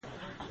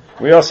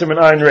We are Simen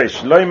Ein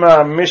Reish.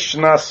 Loima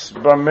Mishnas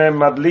Bameh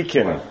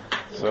Madlikin.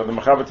 So the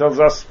Mechaber tells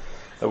us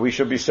that we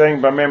should be saying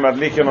Bameh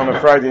Madlikin on a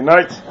Friday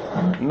night.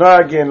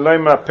 Nagin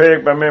Loima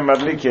Perek Bameh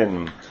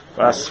Madlikin.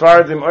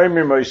 Vasfardim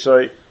Oimir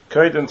Moisoi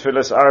Koiden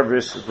Tfilas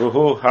Arvis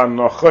Vuhu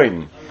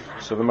HaNochoin.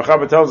 So the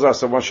Mechaber tells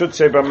us that one should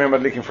say Bameh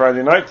Madlikin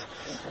Friday night.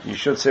 You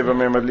should say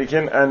Bameh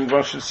Madlikin, and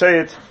one should say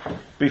it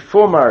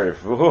before Mariv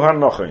Vuhu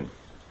HaNochoin.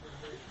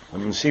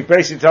 And he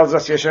basically tells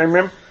us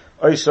Yeshayimim.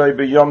 Some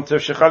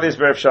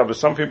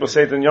people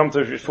say it in Yom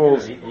Tov which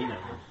falls.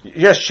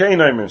 Yes,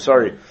 Sheinaimim,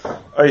 sorry.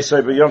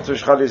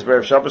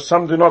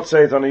 Some do not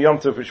say it on a Yom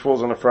Tov which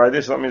falls on a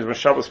Friday, so that means when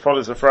Shabbos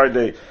follows a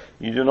Friday,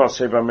 you do not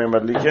say Bameh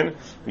Madlikin.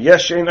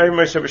 Yes,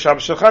 Sheinaimim say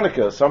Shabbos Shel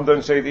Chanukah. Some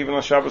don't say it even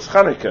on Shabbos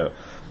Chanukah.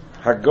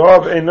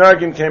 Hagav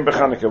Einagin came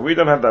b'Chanukah. We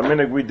don't have that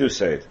minhag, we do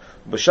say it.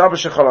 B'Shabbos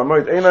Shel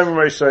Cholamoid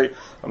Einayim say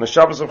on the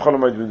Shabbos of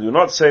Cholamoid we do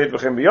not say it.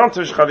 V'chem b'Yom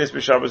Tov Shachalis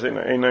b'Shabbos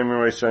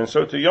Einayim say, and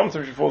so to Yom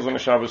Tov which falls on a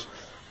Shabbos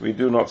we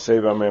do not say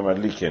Bameh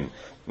Madlikin.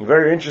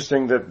 Very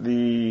interesting that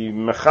the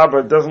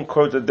Mechaber doesn't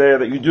quote a day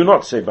that you do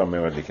not say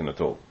Bameh Madlikin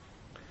at all.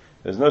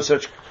 There's no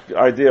such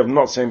idea of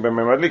not saying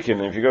Bameh Madlikin.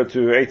 And if you go to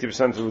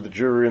 80% of the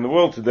Jewry in the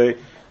world today,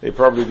 they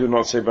probably do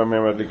not say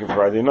Bameh Madlikin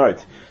Friday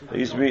night. There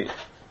used to be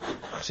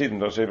Chassidim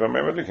don't say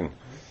Bameh Madlikin.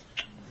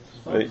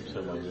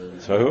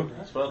 So who?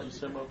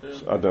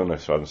 I don't know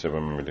if Sfardim say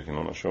Bameh Madlikin,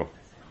 I'm not sure.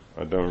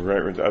 I don't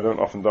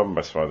often daven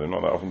by Sfardim,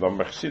 not that often daven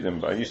by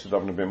Chassidim, but I used to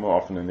daven a bit more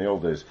often in the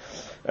old days.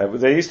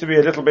 There used to be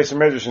a little base of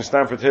medrash in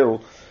Stamford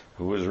Hill,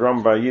 who was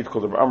run by a Yid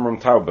called Amram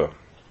Tauber.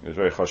 He was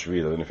very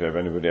choshevid. I don't know if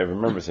anybody ever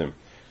remembers him.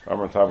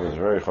 Amram Tauber was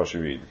very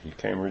choshevid. He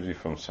came originally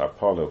from Sao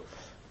Paulo.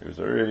 He was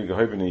a really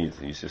gehoben Yid.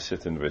 He used to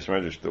sit in the base of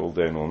medrash all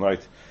day and all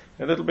night.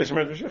 A little base of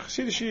medrash,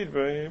 Chassidish Yid,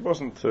 but he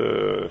wasn't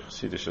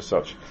Chassidish as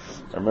such.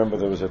 I remember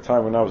there was a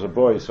time when I was a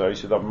boy, so I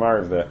used to daven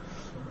Mariv there.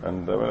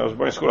 And when I was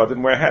boy in school, I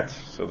didn't wear a hat.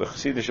 So the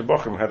Chassidish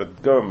Bochum had a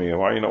go at me.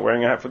 Why are you not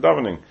wearing a hat for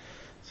davening?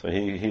 So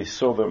he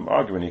saw them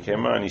arguing. He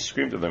came out and he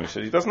screamed at them. He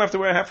said, he doesn't have to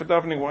wear a hat for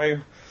davening.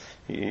 Why?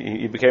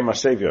 He became my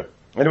savior.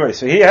 Anyway,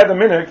 so he had a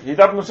minhag. He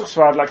davened Nusach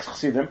Sfard like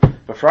Chassidim.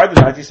 But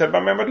Friday night he said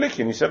Bameh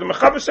Madlikin. He said, the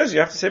Mechaber says you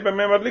have to say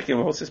Bameh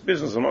Madlikin. What's this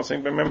business? I'm not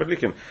saying Bameh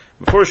Madlikin.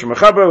 Before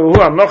Mechaber, who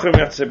I'm not going to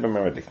have to say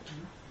Bameh Madlikin.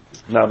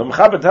 Now the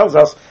Mechaber tells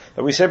us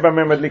that we say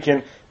Bameh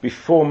Madlikin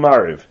before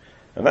Mariv.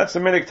 And that's the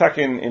minhag tak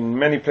in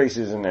many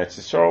places in Eretz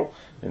Yisrael.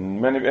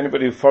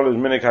 Anybody who follows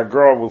minhag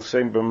Hagra will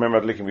say Bameh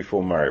Madlikin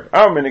before Mariv.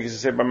 Our minhag is to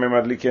say Bameh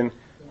Madlikin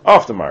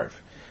after Mariv.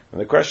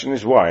 And the question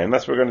is why, and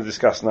that's what we're going to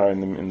discuss now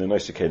in the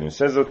Noisei Kelim. It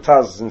says the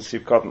Taz in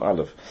Sivkot and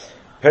Aleph.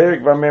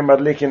 Perik Bameh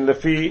Madlikin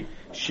lefi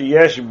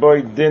sheyesh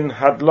boy din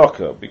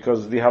hadloka,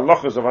 because the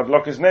halachas of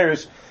hadlokas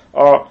neiros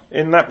are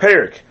in that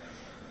perik.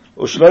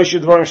 And the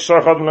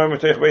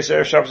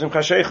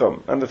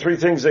three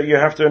things that you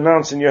have to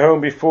announce in your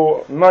home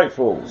before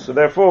nightfall. So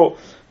therefore,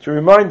 to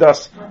remind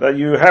us that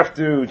you have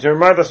to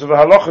remind us of the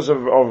halachas of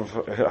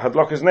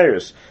hadlokas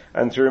neiros,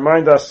 and to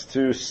remind us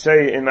to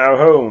say in our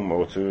home,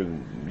 or to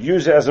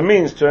use it as a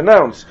means to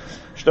announce,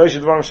 so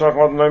therefore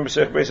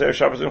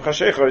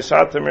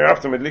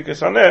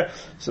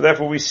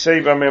we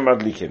say Bameh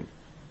Madlikin.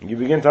 You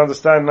begin to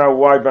understand now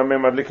why Bameh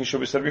Madlikin should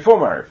be said before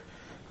Mariv.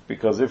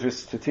 Because if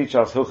it's to teach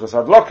us Hilchos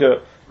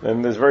Hadlaka,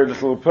 then there's very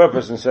little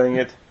purpose in saying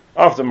it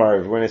after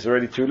Mariv, when it's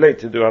already too late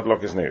to do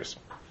Hadlakas Neiros.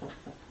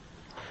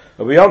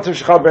 On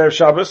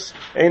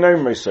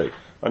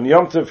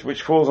Yom Tov,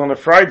 which falls on a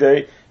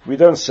Friday, we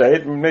don't say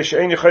it.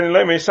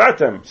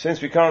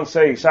 Since we can't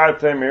say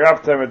Sartem,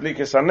 Mirabtem,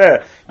 Adlikas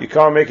Aneh, you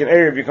can't make an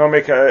Erev, you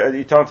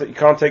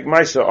can't take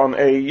Maisa on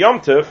a Yom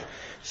Tov,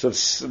 so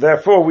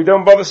therefore we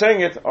don't bother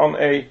saying it on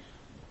a,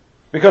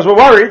 because we're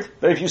worried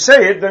that if you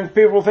say it, then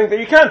people will think that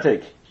you can't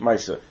take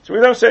Maisa. So we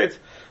don't say it.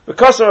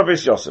 Because of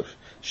Bis Yosef.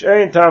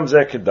 She'ein tam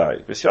zeh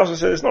kedai. Bis Yosef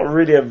said it's not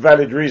really a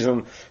valid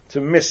reason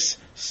to miss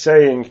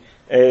saying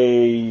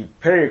a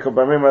perik of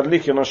Bameh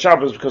Madlikin on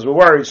Shabbos, because we're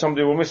worried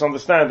somebody will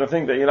misunderstand and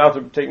think that you're allowed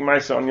to take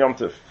Maisa on Yom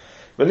Tov.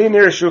 V'li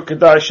nirishu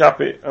kedai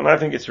shapi, and I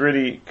think it's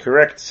really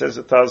correct, says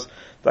the Taz,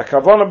 the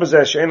kavana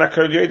b'zeh she'ein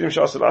hakol yodim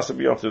she'asel asa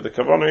b'Yom Tov. The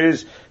kavana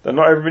is that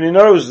not everybody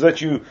knows that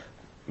you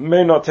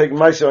may not take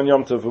Maisa on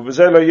Yom Tov.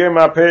 V'b'zeh lo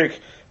yema perik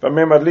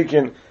Bameh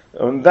Madlikin,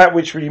 and that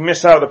which we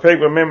miss out, the peg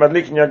Bameh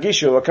Madlikin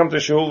Yagishu, they'll come to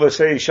shul, they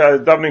say,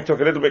 davening took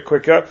a little bit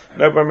quicker,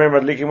 no Bameh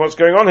Madlikin, what's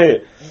going on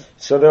here?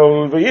 So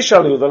they'll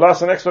Yishalu, they'll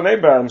ask the next one,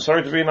 I'm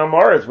sorry to be in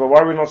Amorit, but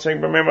why are we not saying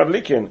Bameh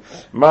Madlikin?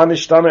 Ma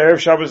nishtana Erev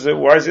Shabbos,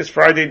 why is this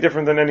Friday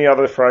different than any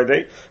other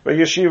Friday? But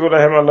Yeshiva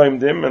Lehem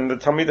Aloimdim, and the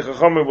Talmid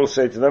Chacham will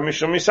say to them,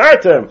 Mishum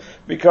Misartem,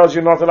 because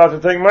you're not allowed to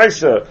take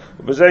Maisa.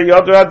 B'zeh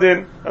Yadu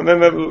Adin, and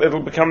then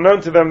it'll become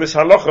known to them this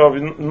halacha of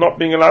not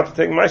being allowed to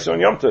take Maisa on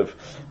Yom Tov.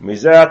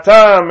 Mizeh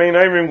Atam, Mein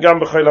Aimrim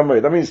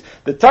That means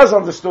the Taz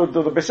understood,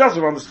 or the Beis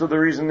Yosef understood, the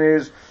reason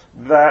is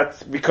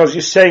that because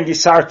you're saying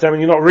Yisartem and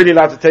you're not really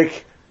allowed to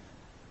take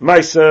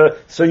Maisa,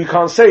 so you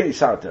can't say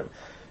Yisartem.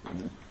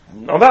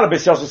 On that, the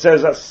Beis Yosef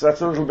says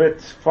that's a little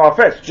bit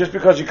far-fetched. Just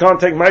because you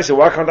can't take Maisa,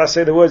 why can't I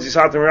say the words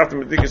Yisartem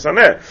Miraftem Medikas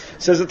Aneh?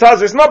 Says the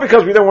Taz, it's not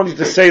because we don't want you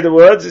to say the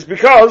words, it's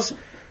because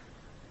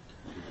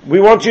we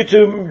want you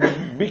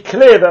to be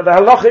clear that the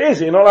halacha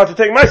is you're not allowed to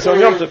take Maisa on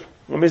Yom Tov.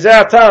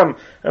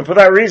 And for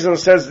that reason,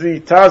 says the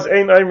Taz,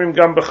 Ein Oimrim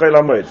Gam B'Chol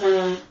HaMoed.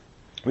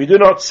 We do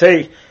not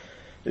say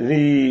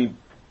the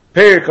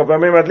Perik of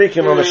Bamei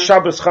Madlikin on a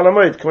Shabbos Chol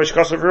HaMoed, K'mesh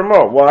Kasav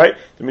Ramah. Why?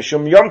 The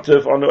Mishum Yom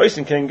Tov on the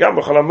Oisin King Gam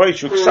B'Chol HaMoed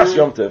Shu Ksas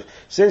Yom Tov.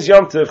 Since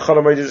Yom Tov, Chol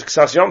HaMoed is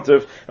Ksas Yom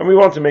Tov, and we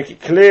want to make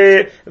it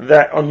clear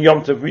that on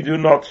Yom Tov we do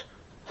not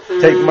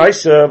take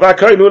Maisa,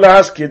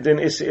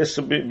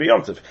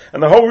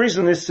 and the whole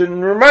reason is to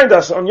remind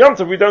us on Yom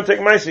Tov we don't take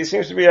Maisa. It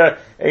seems to be a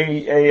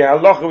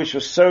halacha which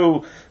was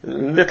so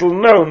little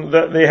known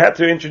that they had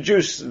to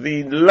introduce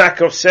the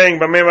lack of saying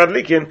Bamei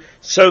Madlikin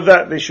so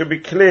that they should be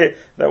clear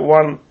that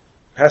one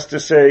has to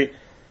say,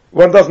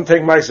 one doesn't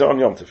take Maisa on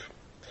Yom Tov.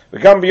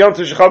 And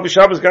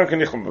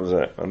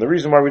the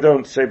reason why we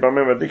don't say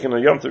Bamei Madlikin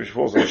on Yom Tov, which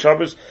falls on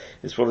Shabbos,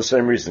 is for the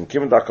same reason.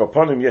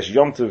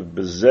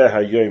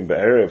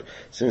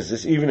 Since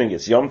this evening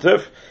it's Yom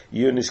Tov,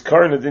 Yom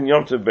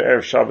Tov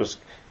be'erev Shabbos.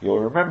 You'll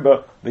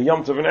remember the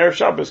Yom Tov and Erev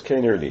Shabbos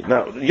came early.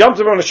 Now, Yom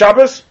Tov on the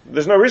Shabbos,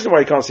 there's no reason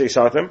why you can't say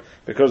Satim,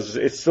 because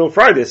it's still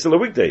Friday, it's still a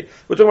weekday.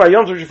 We're talking about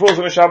Yom Tov which falls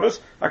on the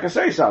Shabbos, I can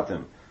say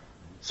Satim.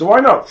 So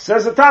why not?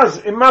 Says the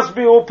Taz, it must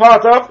be all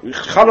part of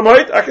Chol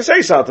HaMoed. I can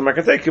say Satim, I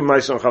can take him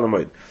Maisa on Chol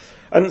HaMoed.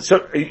 And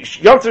so,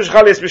 Yom Tov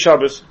Shchal Yes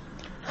B'Shabbos,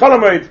 Chol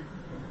HaMoed,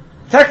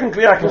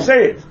 technically I can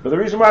say it, but the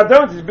reason why I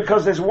don't is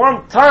because there's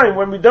one time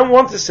when we don't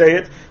want to say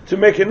it, to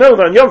make it known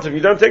that on Yom Tov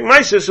you don't take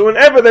Maisa, so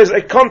whenever there's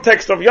a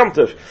context of Yom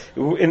Tov,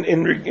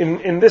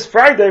 in this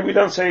Friday we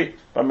don't say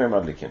Bamei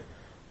Madlikin.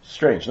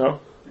 Strange, no?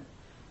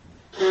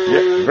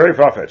 Yeah, very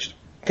far-fetched.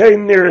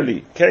 Kain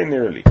Nirali.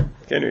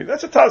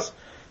 That's a Taz.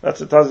 That's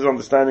the Taz's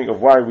understanding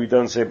of why we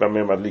don't say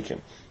Bamei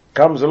Madlikin.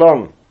 Comes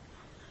along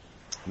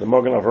the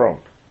Mogen Avram.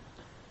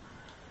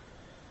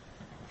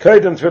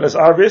 Kaiden Tfilas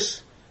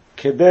Arvis,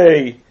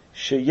 Kedei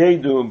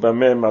Sheyedu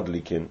Bamei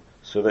Madlikin,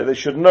 so that they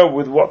should know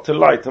with what to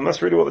light. And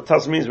that's really what the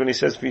Taz means when he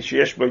says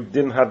Yesh Bo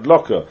Din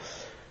Hadloka.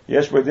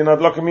 Yesh Bo Din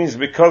Hadloka means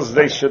because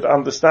they should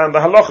understand the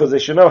halachas, they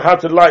should know how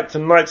to light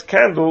tonight's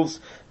candles,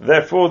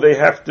 therefore we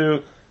have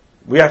to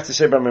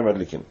say Bamei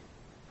Madlikin.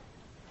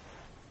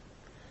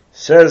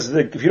 Says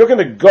if you look in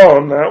the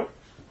Gon now,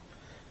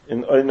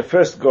 in the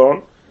first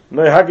Gon,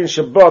 No Hagin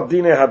Shabbat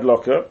Dine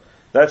Hadloka,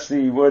 that's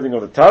the wording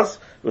of the Taz.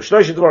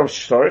 V'shloish Dvarim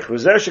Shtorich,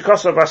 V'zer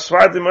Shekasav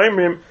Asvadim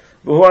Oimrim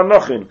V'hu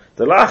Anochin,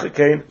 the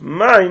Lachakain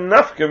Mai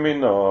Nafka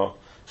Mino.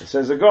 It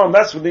says the Gon,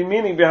 that's the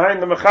meaning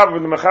behind the Mechaber.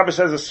 When the Mechaber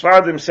says the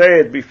Svadim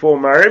say it before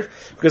Mariv,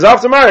 because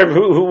after Mariv,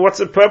 what's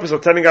the purpose of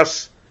telling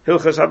us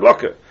Hilchos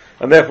Hadloka?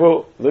 And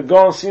therefore, the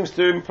Gon seems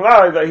to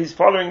imply that he's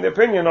following the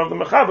opinion of the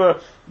Mechaber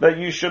that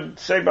you should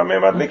say Bamei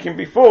Madlikin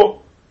before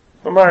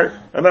Mariv.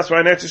 And that's why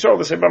in Eretz Yisrael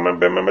they say Bamei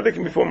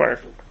Madlikin before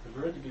Mariv.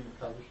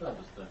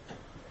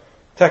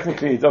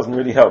 Technically, it doesn't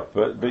really help,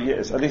 but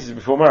yes, at least it's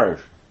before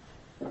Mariv.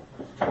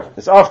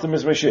 It's after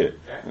Mizmashir.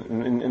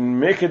 In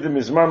Meked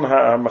Mizman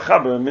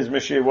HaMechaber,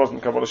 Mizmashir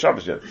wasn't Kabbalah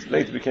Shabbos yet. It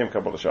later became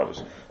Kabbalah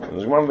Shabbos.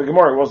 There's one of the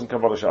Gemara, it wasn't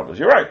Kabbalah Shabbos.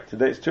 You're right,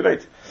 today it's too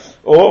late.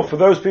 Or for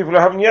those people who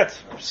haven't yet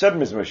said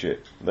Mizmashir,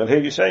 they'll hear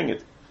you saying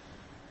it.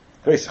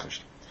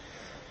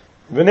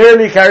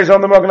 Venirli carries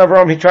on the Mogen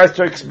Avram, he tries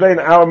to explain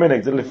our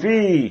minig. The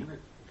Lefi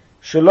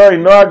Shaloi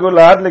Noagu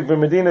La'adlik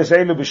B'Medinas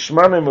Elu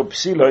B'Shmanim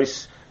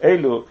U'Psilois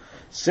Elu.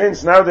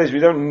 Since nowadays we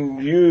don't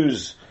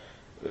use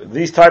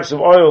these types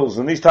of oils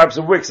and these types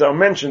of wicks that are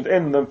mentioned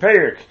in the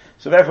Perik,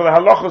 so therefore the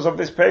halachas of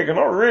this Perik are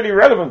not really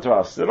relevant to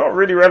us. They're not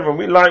really relevant.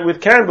 We light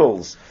with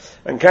candles,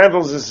 and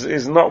candles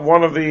is not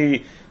one of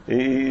the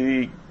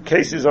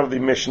cases of the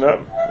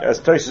Mishnah, as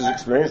Tosfos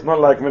explains. Not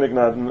like Minig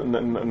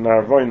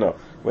Narvoina,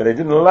 where they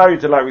didn't allow you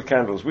to light with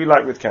candles. We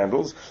light with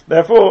candles.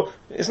 Therefore,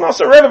 it's not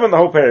so relevant, the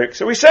whole Perik.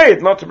 So we say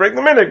it not to break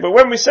the Minig, but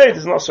when we say it,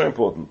 it's not so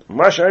important. So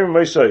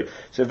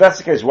if that's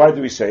the case, why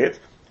do we say it?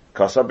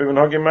 Kasab ibn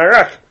Hagim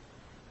Orach.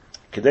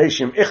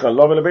 Kadeshim Icha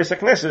Love Lebeis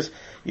HaKnesses,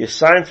 you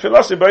signed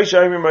philosophy by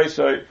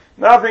Shaim.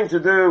 Nothing to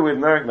do with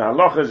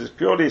halachas, it's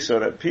purely so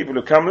that people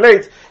who come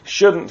late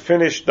shouldn't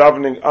finish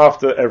davening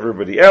after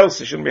everybody else.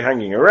 They shouldn't be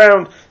hanging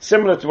around.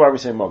 Similar to why we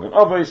say Mogen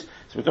Avos. So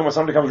we're talking about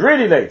somebody comes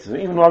really late. So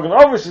even Mogen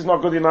Avos is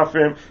not good enough for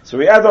him. So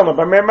we add on a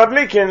Bamei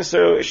Madlikin,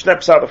 so it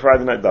schleps out the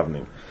Friday night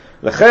davening.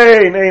 And that's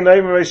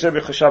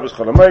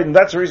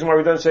the reason why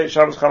we don't say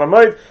Shabbos Chol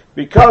HaMoed,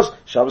 because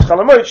Shabbos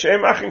Chol HaMoed,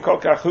 She'em Achin Kol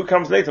Kach, who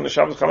comes late on the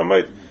Shabbos Chol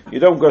HaMoed? You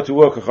don't go to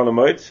work on Chol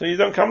HaMoed, so you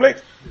don't come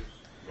late.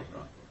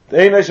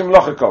 That's the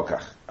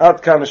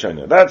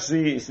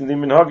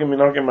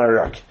Minhagim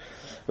Orach.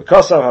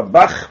 Because of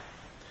Habach,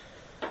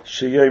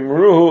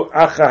 Sheyemruhu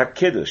Acha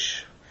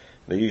HaKiddush,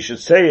 that you should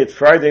say it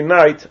Friday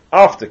night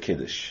after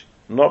Kiddush,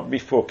 not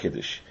before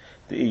Kiddush.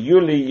 The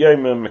Iyuli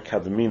Yomim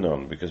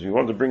Kadminon, because we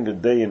want to bring the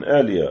day in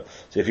earlier.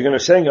 So if you're going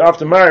to say it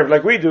after Mariv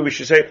like we do, we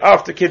should say it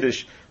after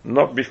Kiddush,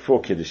 not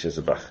before Kiddush, says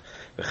the Bach.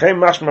 V'chein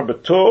mashma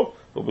b'tor,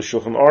 or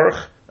b'shulchan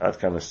Orach, ad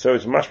kana. So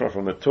it's mashma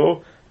from the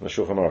Torah and the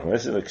Shulchan Orach.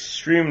 This is an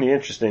extremely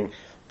interesting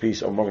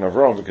piece of Mogen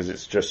Avram, because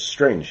it's just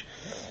strange.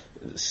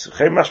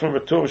 V'chein mashma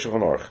b'tor,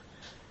 b'shulchan Orach.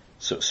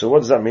 So what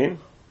does that mean?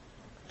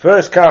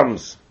 First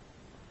comes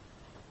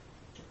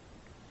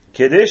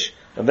Kiddush,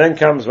 and then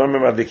comes Bameh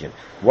Madlikin.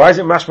 Why is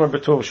it Mashma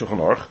B'Tov Shulchan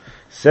Orach?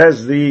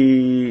 Says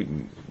the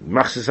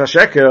Machzis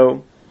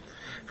HaShekel,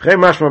 V'chei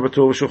Mashma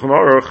B'Tov Shulchan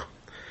Orach,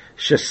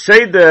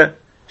 Shesidru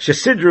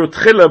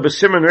Tchila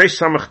B'Simen Reish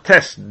Samach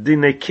Tes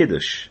Dinei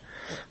Kiddush,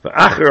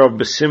 V'acharav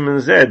B'Simen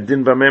Zed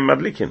Din Bameh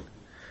Madlikin.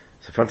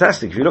 So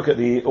fantastic. If you look at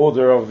the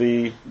order of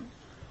we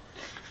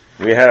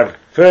have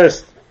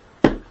first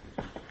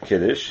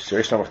Kiddush,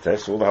 Reish Samach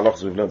Tes, all the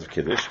halachas we've learned of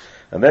Kiddush,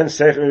 and then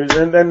Simen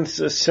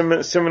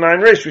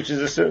Ein Reish, which is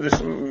this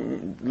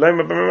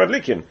Lema B'Mei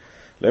Madlikin.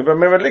 Lema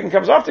B'Mei Madlikin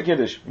comes after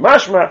Kiddush.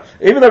 Mashma,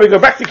 even though we go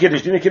back to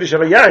Kiddush, Dina Kiddush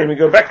Al Yain, we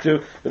go back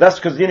to, but that's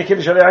because Dina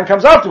Kiddush Al Yain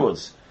comes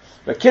afterwards.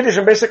 But Kiddush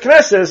and Beis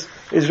HaKnesses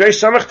is Reish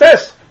Samach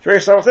Tes.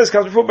 Reish Samach Tes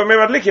comes before B'Mei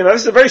Madlikin. Now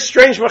this is a very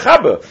strange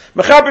Mechaber.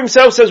 Mechaber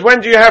himself says,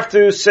 when do you have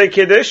to say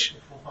Kiddush?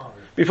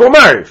 Before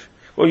Mariv.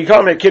 Well, you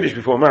can't make Kiddush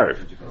before Mariv.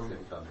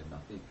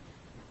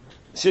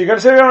 So you're going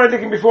to say B'Mei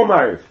Madlikin before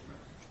Mariv.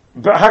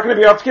 But how can it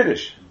be after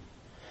Kiddush?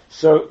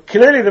 So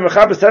clearly the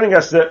Mechaber is telling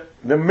us that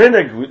the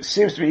minig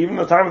seems to be, even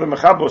the time of the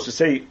Mechaber was to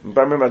say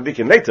B'Mei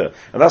Madlikin later,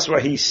 and that's why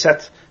he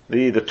set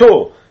the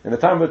Torah. In the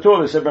time of the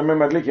Torah they said B'Mei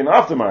Madlikin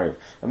after Mariv,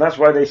 and that's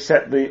why they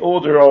set the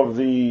order of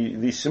the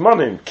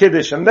Simonim,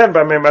 Kiddush and then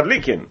B'Mei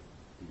Madlikin.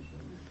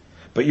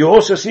 But you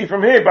also see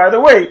from here, by the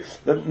way,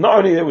 that not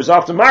only it was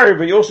after Mariv,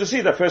 but you also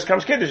see that first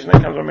comes Kiddush and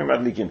then comes B'Mei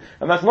Madlikin.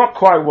 And that's not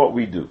quite what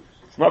we do.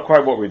 It's not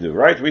quite what we do,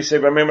 right? We say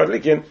B'Mei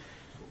Madlikin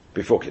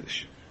before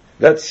Kiddush.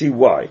 Let's see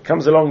why.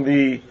 Comes along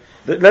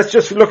let's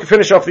just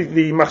finish off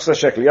the Machzah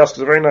Shekel. He asked us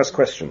a very nice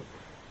question.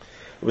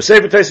 We say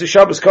for Hilchos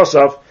Shabbos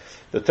Kosav,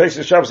 the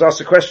Hilchos Shabbos asked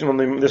a question on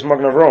this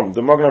Magen Avraham.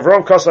 The Magen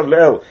Avraham Kosav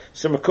Le'el,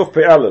 Simen Kuf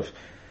Pei Aleph.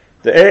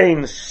 The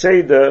Ein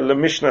Seder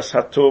LeMishnas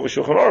HaTor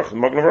v'Shulchan Aruch. The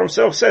Magen Avraham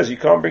himself says you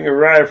can't bring a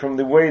raya from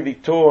the way the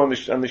Torah and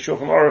the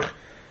Shulchan Aruch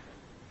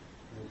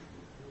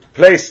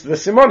place the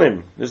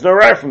Simonim. There's no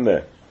raya from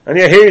there. And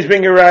here he's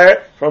bringing a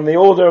raya from the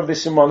order of the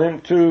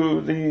Simonim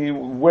to the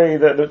way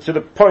to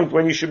the point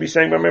when you should be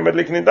saying B'Mei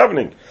Madlikin in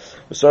davening.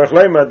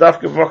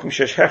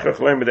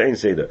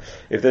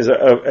 If there's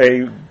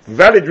a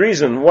valid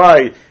reason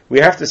why we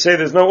have to say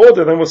there's no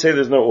order, then we'll say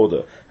there's no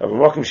order.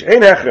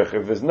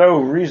 If there's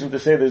no reason to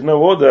say there's no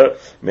order,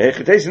 why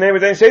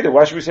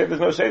should we say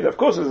there's no Seder? Of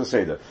course there's a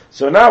Seder.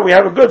 So now we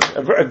have a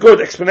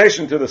good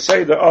explanation to the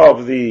Seder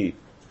of the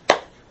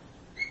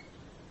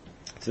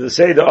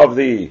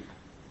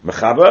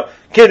Mechaber,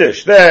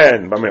 Kiddush,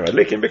 then B'Mei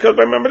Madlikin, because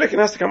B'Mei Madlikin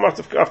has to come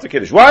after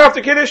Kiddush. Why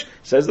after Kiddush?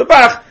 Says the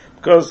Bach,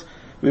 because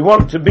we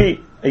want to be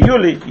a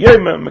Yuli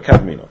Yom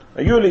Mekadminot.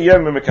 A Yuli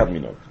Yom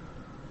Mekadminot.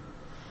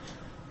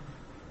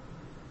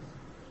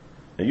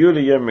 A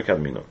Yuli Yom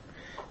Mekadminot.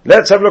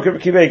 Let's have a look at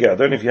Reb Vega. I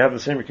don't know if you have the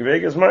same Reb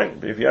Vega as mine,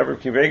 but if you have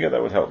Reb Vega,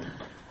 that would help.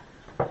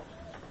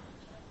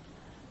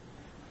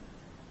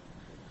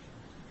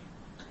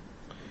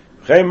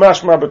 Chaim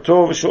Mashma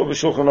B'Tov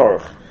v'Shulchan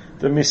Aruch.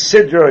 The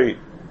Mesadru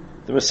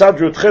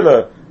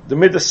Tchila, the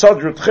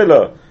Midasadru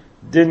Tchila,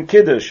 Din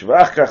Kiddush,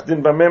 V'achkach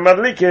Din B'Mei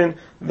Madlikin.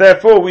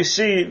 Therefore, we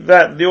see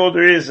that the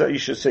order is that you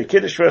should say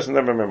Kiddush first and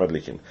then B'Mei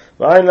Madlikin.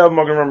 V'ayin lav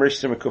Magen Avraham Reish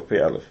Simen Kuf Pei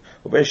Aleph.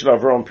 U'beish lav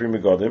Avraham Pri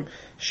Megadim,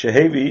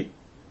 Shehevi,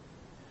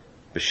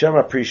 B'Shem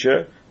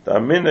HaPrisha, the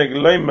Aminig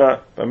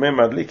Leima B'Mei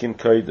Madlikin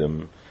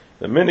Kaidem.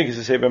 The minig is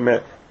to say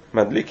B'Mei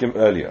Madlikin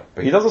earlier.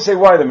 But he doesn't say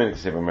why the minig is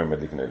to say B'Mei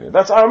Madlikin earlier.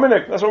 That's our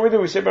minig. That's what we do.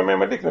 We say B'Mei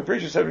Madlikin. The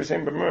Prisha said we say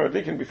B'Mei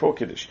Madlikin before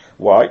Kiddush.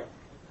 Why?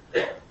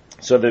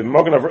 So the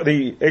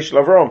Eish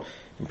Lavrom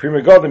in Pri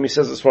Megadim he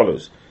says as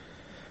follows: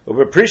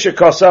 "Ubeprisha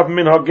kasav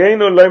min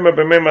hagenu leima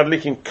b'mei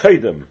madlikin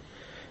kaidem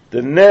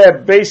the ne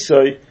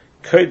beisay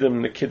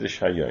kaidem nekiddush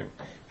hayom."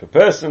 If a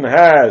person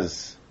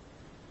has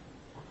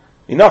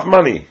enough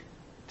money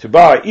to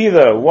buy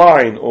either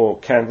wine or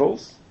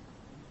candles,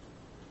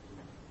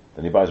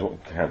 then he buys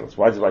candles.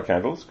 Why does he buy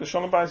candles? Because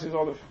Shlomo buys his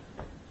olive,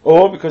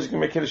 or because he can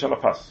make kiddush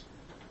alapas.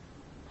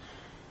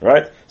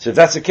 Right? So if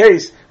that's the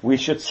case, we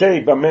should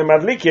say b'mei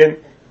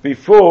madlikin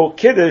before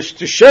Kiddush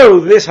to show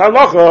this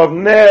halacha of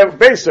ner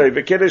beisay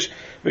v'kiddush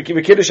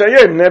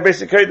hayom ner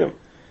beisay kaidem.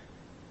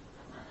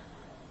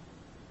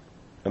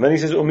 And then he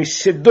says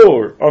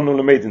umisidor anu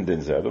lemeidin din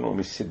zeh. I don't know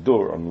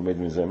umisidor anu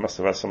lemeidin din zeh. Must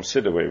have had some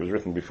siddur where it was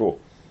written before.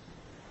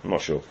 I'm not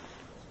sure.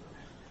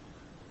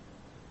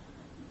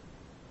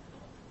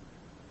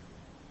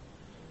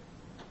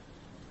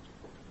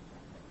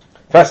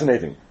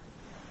 Fascinating.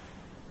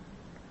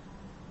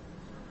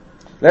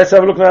 Let's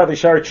have a look now at the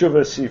Shari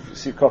Tshuva,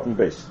 see cotton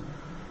base.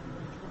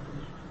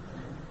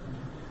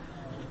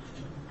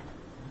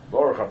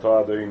 Baruch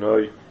atah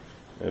Adonai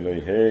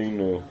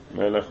Eloheinu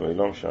melech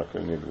haolam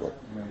she'akol nivra.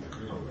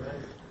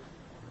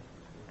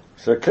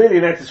 So clearly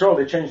in Eretz Yisrael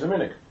they changed the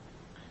minhag.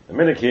 The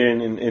minhag here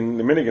in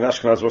the minhag in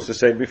Ashkenaz was to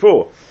say it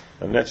before,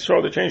 and in Eretz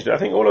Yisrael they changed it. I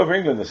think all over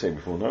England they say it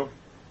before. No,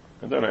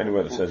 I don't know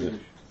anywhere that says it.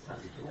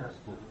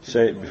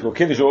 Say it before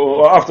Kiddush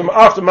or after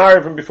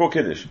Mariv and before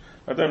Kiddush.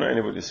 I don't know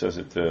anybody that says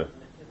it. In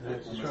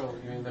Eretz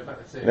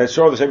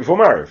Yisrael they say before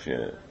Mariv.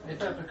 Yeah. Is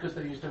that because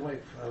they used to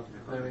wait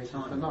for their eating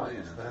for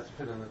night, so they had to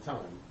put in the time?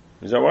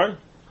 Is that why?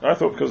 I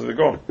thought because they're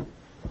gone.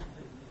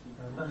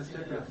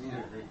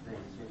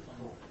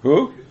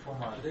 Who?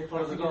 They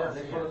follow the God.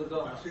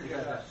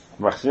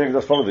 Machzinik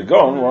does follow the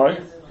Gon. Why?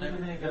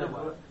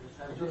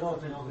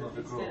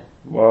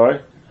 Why?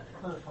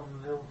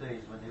 From the old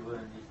days when they were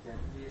in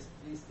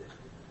Easter.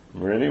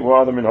 Really? What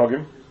are the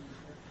minhagim?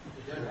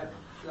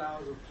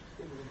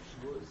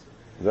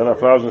 They don't have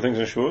flowers and things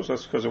in Shavuos?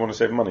 That's because they want to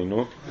save money,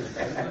 no?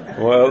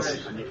 What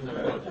else?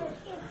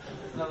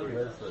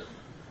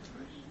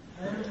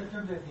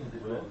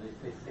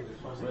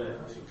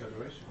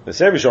 They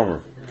save a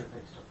shomer.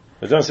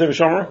 They don't save a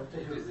shomer?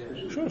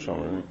 Sure,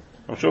 shomer.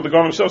 I'm sure the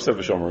Gon himself save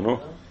a shomer, no?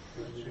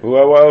 Who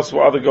else?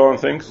 What other Gon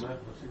things?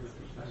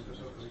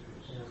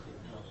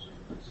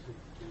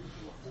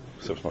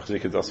 Except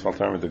Machzike das falt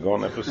time with the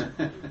Gon efforts.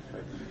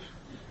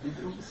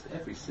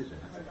 Every siddur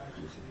has to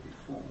be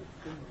before.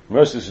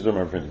 Most of the siddur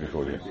are printed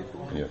before,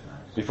 yeah.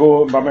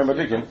 Before Mamay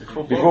Madikin,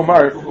 before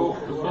Marif,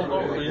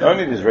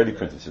 only the Israeli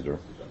printed siddur.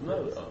 No, I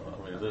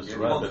mean, there's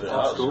right that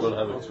the school will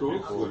have it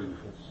before.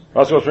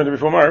 That's what's printed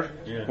before Marif?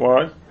 Yeah.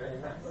 Why?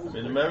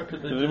 In America,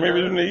 they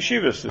Maybe in the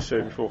yeshivas they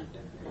say before.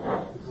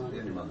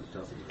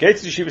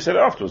 Gates yeshiva said it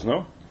afterwards,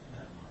 no?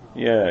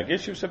 Yeah,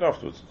 Gates yeshiva said it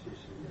afterwards.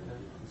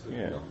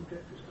 Yeah.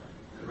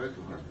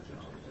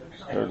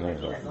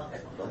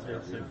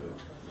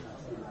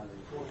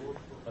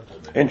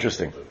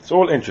 Interesting. It's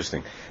all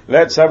interesting.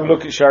 Let's have a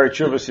look at Shari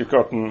Chuvas you've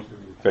gotten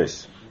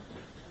face.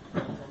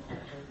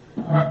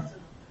 I'm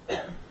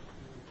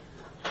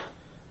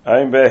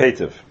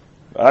behetiv.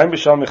 I'm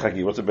b'shal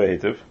mechagi. What's a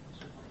behetiv?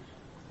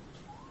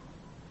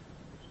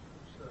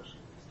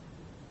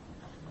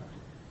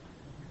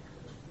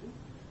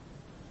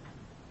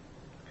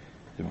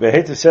 The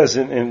behetiv says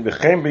in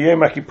B'chem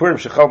b'yem ha'kipurim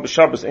shechal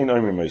b'shabbos ein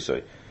oimim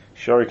meisai.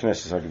 Shari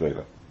Knesset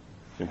HaGedolah.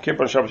 In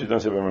Kippur and Shabbos you don't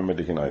say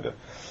B'medikin either.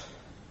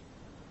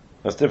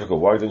 That's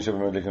difficult. Why don't you say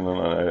B'medikin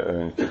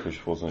on Kippur which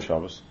falls on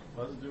Shabbos?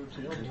 Why does it do it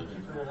to Yom Tov?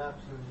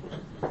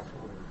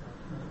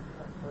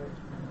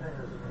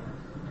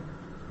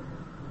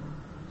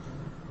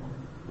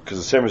 Because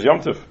the same as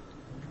Yom Tov.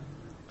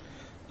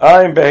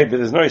 I'm behaved,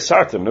 there's no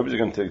Isartim. Nobody's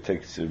going to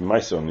take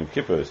Maisa on Yom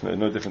Kippur. It's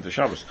no different to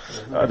Shabbos.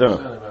 I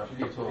don't know. About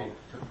people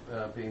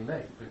being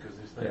late because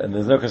it's late. And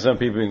there's no concern of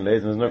people being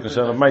late, and there's no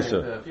concern of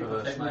Maisa.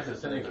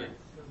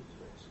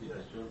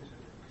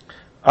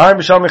 I'm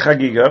B'Shal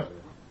Mechagiga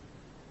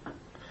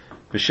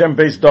B'Shem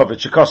Beis David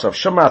Shekosav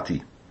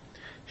Shamati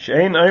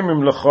She'ein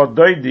Oimim L'Chod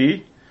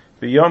Doidi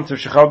B'Yom Tov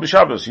Shechal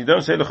B'Shabbos. You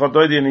don't say L'Chod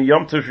Doidi in a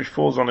Yom Tov which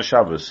falls on a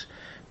Shabbos.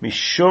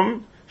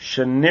 Mishum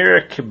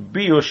Shenira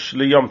Kebiyush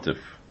L'Yom Tov.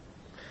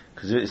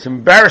 Because it's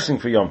embarrassing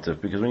for Yom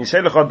Tov. Because when you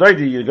say L'Chod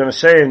Doidi, you're going to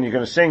say and you're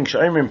going to sing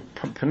She'eimim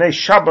P'nei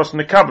Shabbos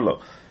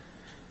Nekablo.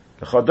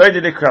 L'Chod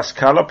Doidi L'Kras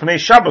Kala P'nei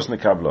Shabbos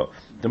Nekablo.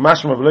 The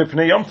Mashma V'loi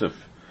P'nei Yom Tov.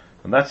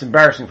 And that's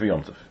embarrassing for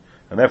Yom Tov.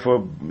 And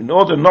therefore, in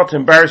order not to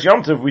embarrass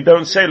Yom Tov, we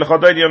don't say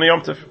L'Chadaydi on a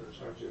Yom Tov.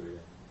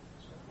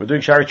 We're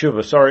doing Shari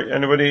Tshuva. Sorry,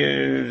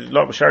 anybody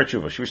lot with Shari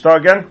Tshuva? Should we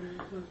start again?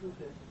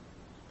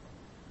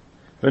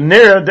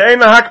 V'nira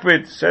de'ena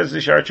hakpid, says the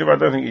Shari Tshuva. I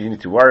don't think you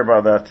need to worry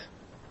about that.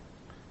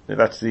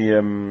 That's the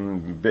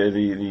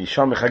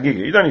Shalmei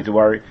Chagiga. You don't need to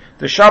worry.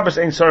 The Shabbos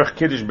ain't Sorech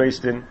Kiddush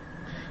based in.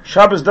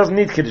 Shabbos doesn't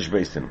need Kiddush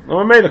based in.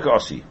 No Melech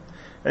Osi.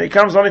 And it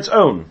comes on its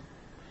own.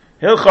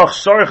 Hilchos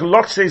Sorech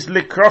Lotzes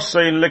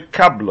Likrosei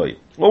Lekabloi.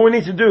 All we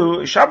need to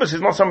do, Shabbos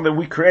is not something that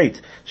we create.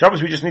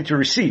 Shabbos we just need to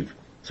receive.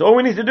 So all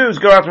we need to do is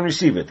go out and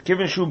receive it.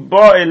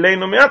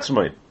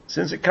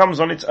 Since it comes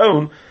on its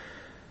own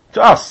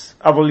to us.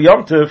 Avol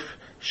Yom Tov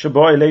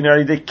Shabo Eleinu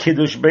Alidei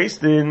Kiddush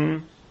based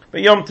in.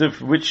 But Yom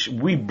Tov, which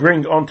we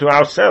bring onto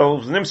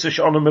ourselves, we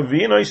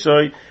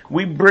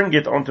bring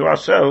it onto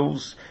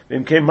ourselves.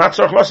 What do you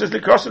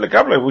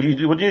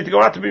need to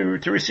go out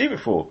to receive it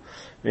for?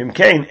 Yom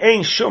Tov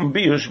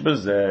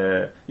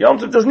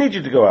doesn't need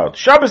you to go out.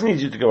 Shabbos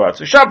needs you to go out.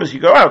 So Shabbos you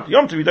go out.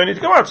 Yom Tov you don't need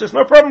to go out. So it's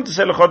no problem to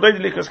say it's not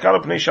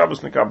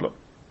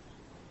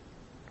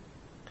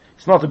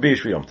a biush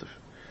for Yom Tov.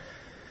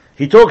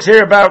 He talks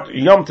here about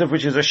Yom Tov,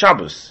 which is a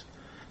Shabbos,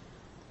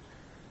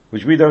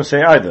 which we don't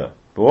say either.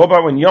 But what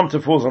about when Yom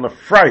Tov falls on a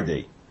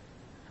Friday?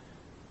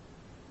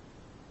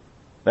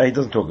 That he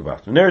doesn't talk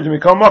about. When Yom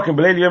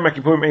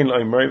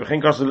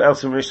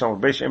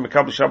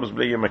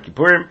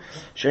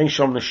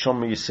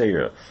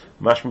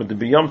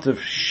Tov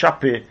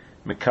shape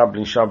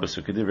mekablin Shabbos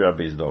u'kedivri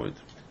Beis David.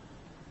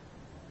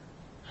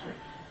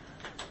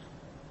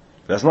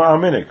 That's not our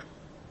minig.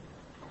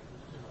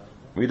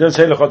 We don't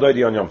say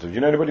L'Chadaydi on Yom Tov. Do you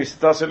know anybody who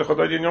does say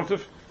L'Chadaydi on Yom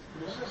Tov?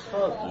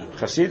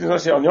 Chassidim doesn't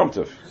say on Yom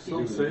Tov.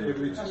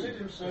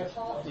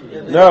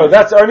 No,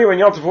 that's only when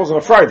Yom Tov falls on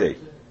a Friday.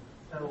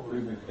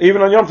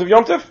 Even on Yom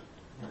Tov?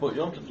 But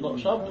Yom Tov's not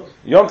Shabbos.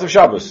 Yom Tov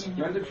Shabbos.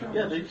 Yeah,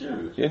 they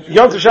do.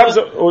 Yom Tov Shabbos,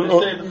 They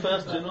say the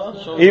first in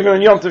last Shabbos. even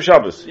on Yom Tov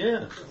Shabbos.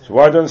 Yeah. So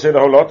why don't they say the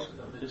whole lot?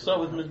 They start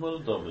with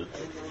Mizmor David.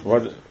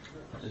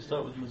 They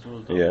start with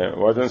Mizmor David. Yeah,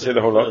 why don't they say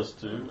the whole lot? First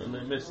two, and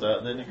they miss that,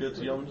 and then you go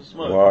to Yom Tov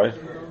Smoke. Why?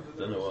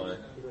 Don't know why.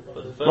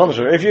 But the first Not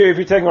sure. If you're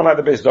taking on like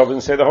the Beis David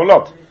and say the whole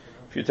lot.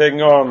 If you're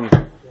taking on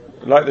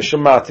like the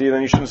Shemati,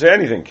 then you shouldn't say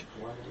anything.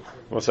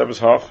 What's that was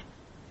half?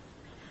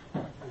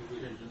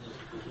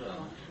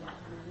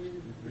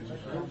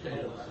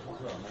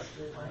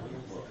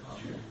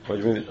 What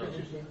do you mean?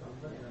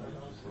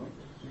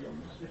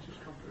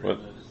 What?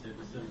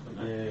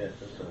 Yeah,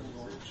 that's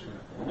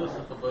right. Those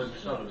of the boys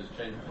Shabbos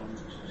changed from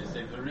they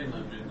say Verina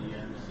during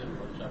the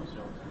Simcha Shabbos.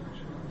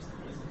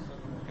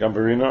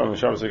 Gambarina on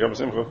Shabbos Gam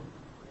Simcha.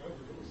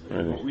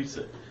 Really? What we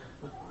say.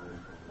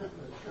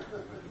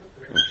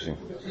 Interesting.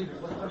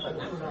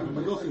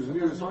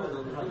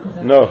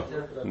 No,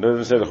 it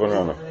doesn't say the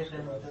Chorana.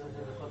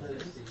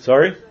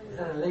 Sorry?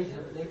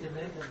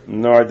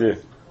 No idea.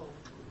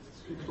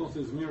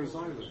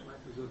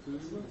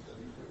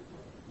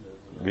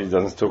 He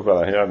doesn't talk about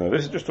that here. No,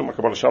 this is just talking about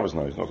Kabbalah Shabbos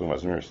now. He's not talking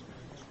about Zmiris.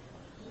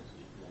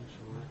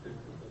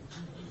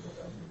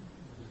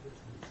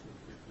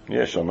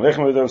 Yeah, Shalom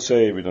Aleichem we don't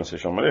say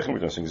Shalom Aleichem, we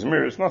don't sing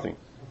Zmiris, nothing.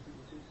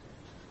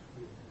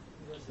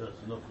 That's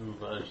enough of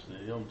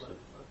the Yom Tov.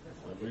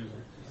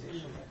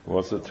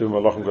 What's the two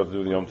Malachim got to do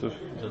with the Yom Tov?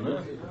 I don't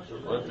know.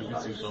 Why have to be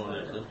sing Shalom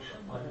Aleichem?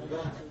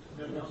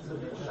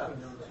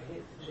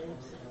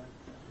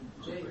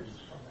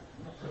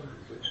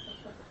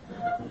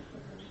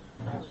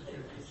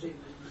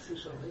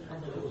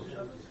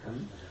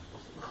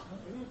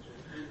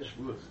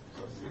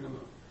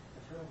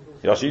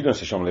 Ja, so you don't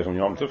say Shalom Aleichem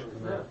Yom Tov?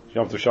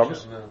 Yom Tov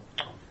Shabbos?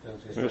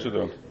 We also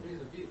don't.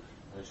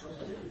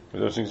 We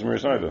don't sing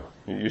Zmiris either.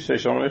 You say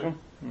Shalom Aleichem?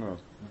 No.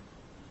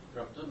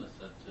 Rabdunna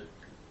said to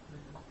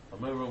I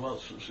remember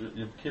once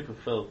Yom Kippur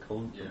fell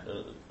Yom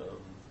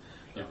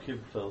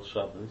Kippur fell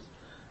Shabbos,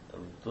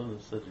 and Donna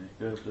said you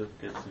go to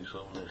get sing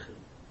Shalom Aleichem.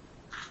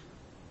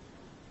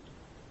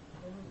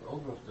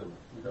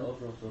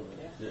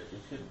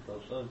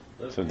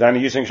 So Danny,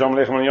 you sing Shalom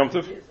Aleichem on Yom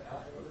Tov?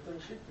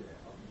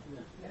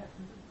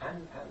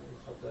 And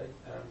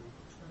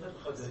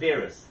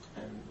Zmiris.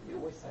 We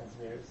always sang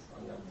Zmiris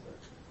on Yom Tov.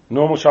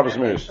 Normal Shabbos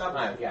Zmiris.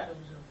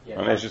 Yeah.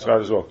 And Eshes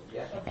Chayil as well.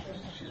 Yeah.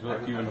 She's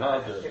working even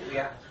harder.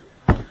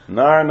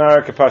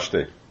 Nar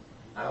Kapashte.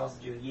 I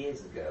asked you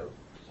years ago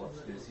what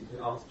to do, so you can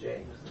ask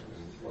James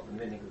what the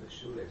meaning of the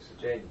shul is. So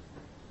James,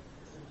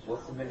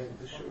 what's the meaning of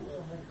the shul?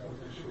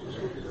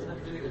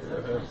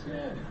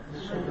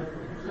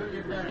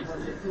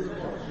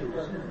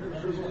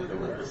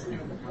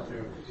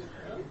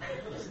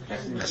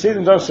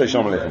 Chassidim don't say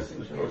Shalom Aleichem.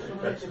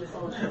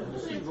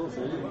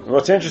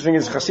 What's interesting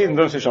is Chassidim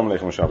don't say Shalom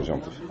Aleichem on Shabbos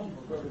Yom Tov.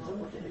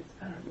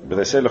 But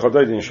they say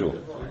L'chodaydi in shul.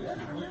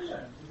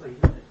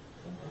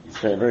 It's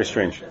very, very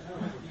strange.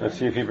 Let's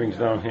see if he brings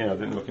down here. I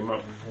didn't look him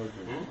up.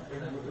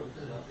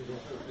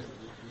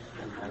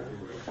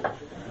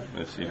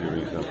 Let's see if he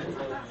brings down.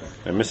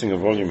 I'm missing a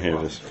volume here.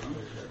 This.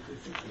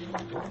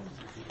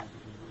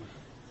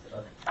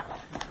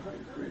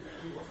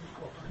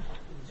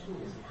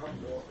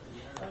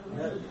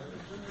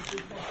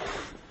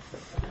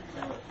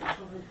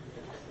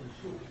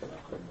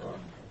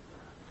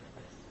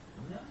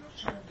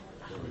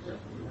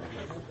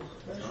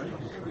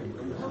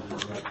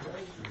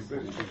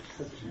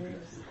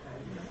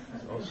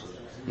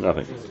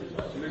 Nothing.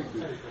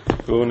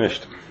 Go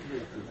nicht.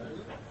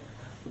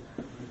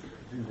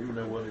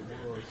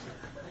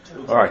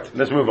 Alright,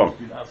 let's move on.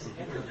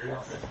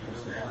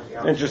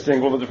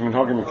 Interesting, all the different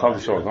Hagim and Klal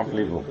Yisrael,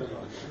 unbelievable.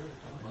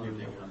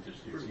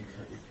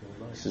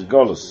 This is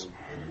Golus.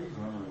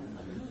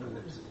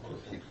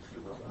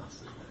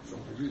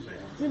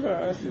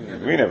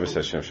 We never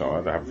said Shem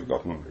Shalom, I haven't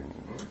forgotten.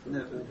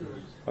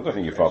 I don't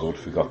think your father would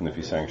have forgotten if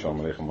he sang Shalom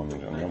Aleichem on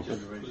Yom Tov.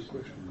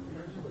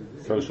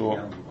 First of all,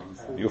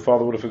 your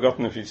father would have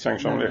forgotten if he sang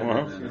Shalom Aleichem on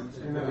Yom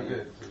Tov? He never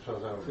did.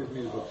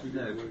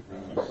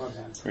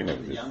 We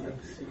never did.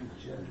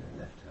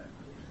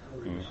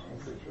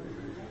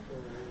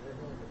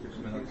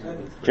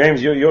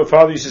 James, your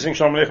father used to sing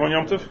Shalom Aleichem on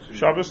Yom Tov?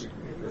 Shabbos?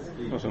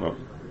 Also not.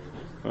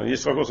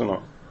 Yitzchak also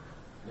not.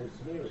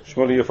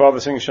 Shmuley, your father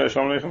sings Shalom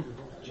Aleichem?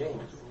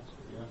 James,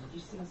 did you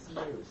sing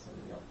Zmiris on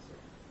Yom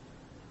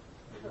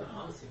Tov?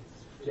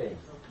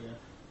 James,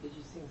 did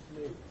you sing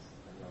Zmiris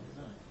on Yom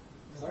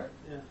Tov? Sorry?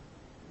 Yeah.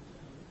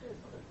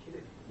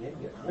 Is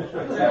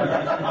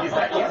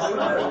that yes or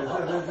no?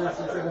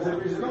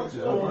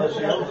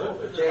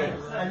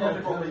 James. I never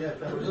told you yet.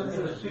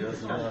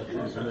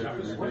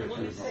 What did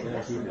you say?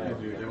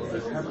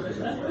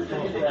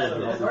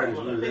 Sorry?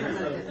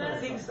 I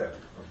think so.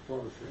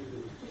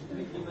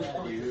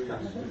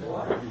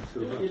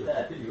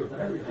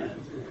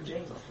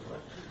 James.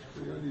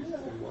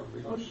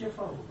 What did your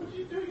father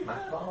do? My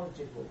father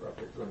did what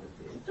Robert Dunn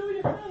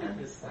did. And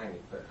he sang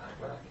it, but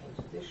when I came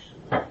to this shul,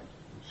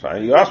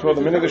 You asked me what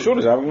the minhag of the shul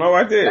is. I have no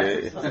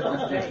idea.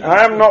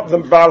 I am not the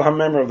Baal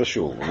HaMemer of the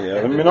shul.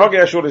 The minhag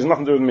of shul has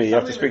nothing to do with me. You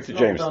have to speak to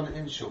James.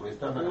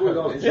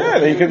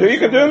 Yeah, you can do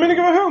the minhag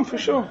of a home for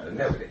sure.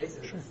 no, but it is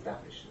an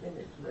established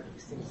minute.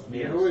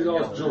 You always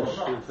ask Josh.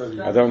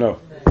 I don't know.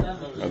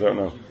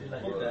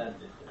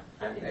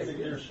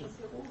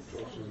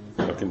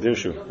 Look in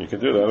Dirshu. You can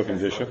do that. Look in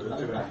Dirshu.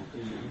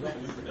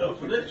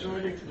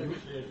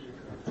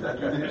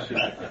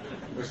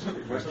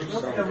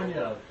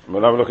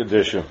 We'll have a look at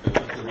Dirshu.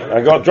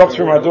 I got dropped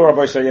through my door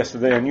by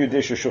yesterday a new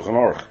Dirshu Shulchan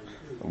Orach,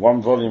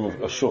 1 volume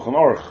of Shulchan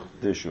Orach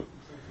Dirshu.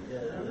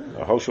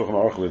 a whole Shulchan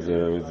Orach with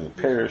the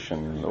parish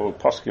and all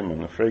poskim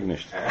and the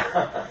fragnish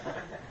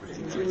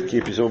to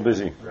keep you so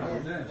busy.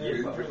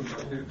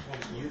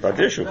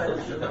 Badishu.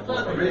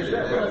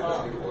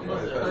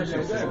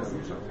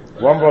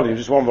 One volume,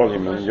 just one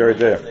volume, and you're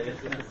there.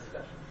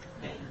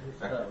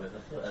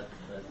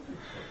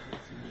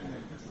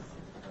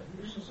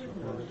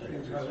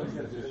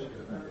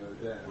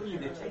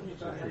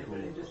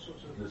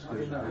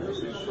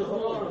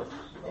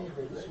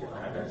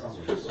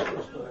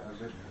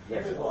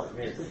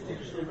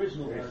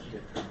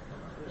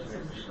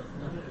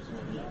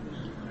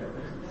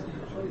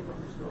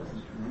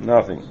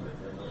 Nothing.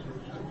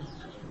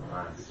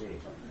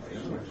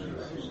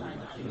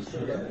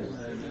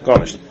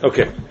 Garnished.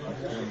 Okay.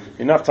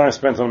 Enough time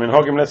spent on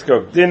Minhagim. Let's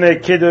go.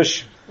 Dinei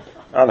Kiddush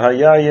al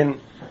Hayayin.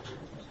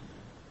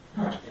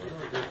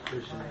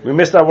 We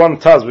missed that one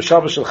taz.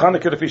 B'Shabbos shel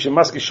Chanukah lefi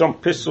shemaski shom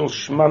pisul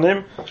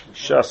shmanim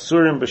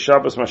shasurim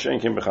b'Shabbos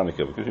mashenkim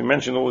b'Chanukah. Because we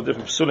mentioned all the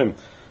different psulim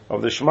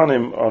of the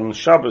shmanim on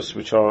Shabbos,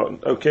 which are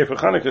okay for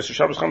Chanukah. So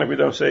Shabbos Chanukah we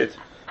don't say it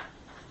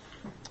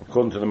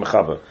according to the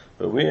Mechaber.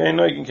 But we ain't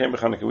know you can came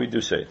b'Chanukah. We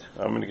do say it.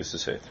 I'm going to get to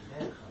say it.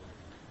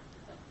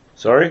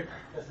 Sorry?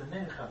 That's the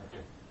Ner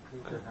Chanukah.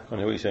 I don't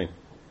know what you're saying.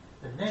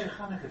 The Ner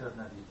Chanukah doesn't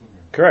have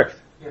Yitinim. Correct.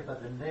 Yeah,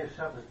 but the Ner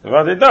Shabbos.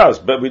 Well, it does,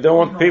 but we don't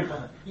want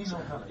people.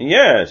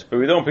 Yes, but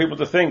we don't want people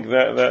to think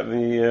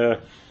that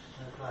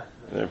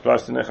it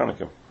applies to Ner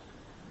Chanukah.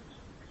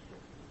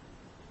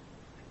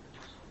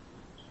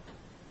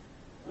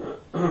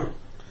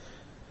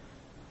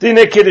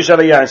 Dinei Kiddush al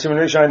Yayin. Simen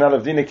Reish Ayin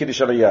Aleph. Dinei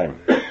Kiddush al Yayin.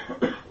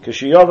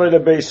 K'shiyavei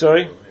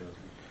lebeisoi.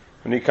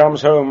 When he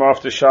comes home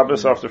after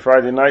Shabbos, after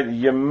Friday night,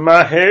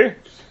 Yemaher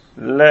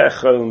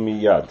lechol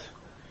miyad.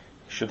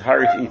 He should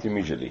hurry to eat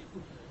immediately.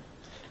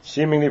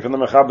 Seemingly from the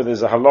Mechaber,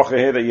 there's a halacha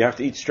here that you have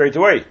to eat straight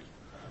away.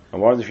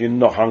 And what if you're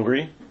not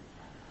hungry?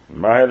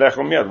 Maher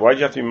lechol miyad. Why do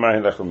you have to be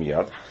maher lechol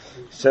miyad?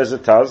 Says the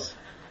Taz,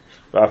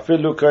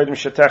 V'afilu kodim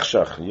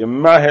shetechshach.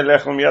 Yemaher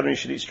lechol miyad, you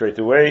should eat straight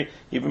away,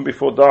 even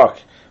before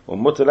dark. Or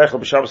mutter lechol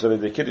b'Shabbos,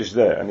 the Kiddush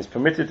there. And it's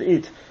permitted to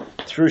eat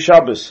through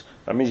Shabbos.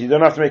 That means you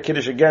don't have to make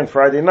Kiddush again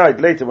Friday night,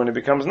 later when it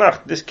becomes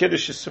Nacht. This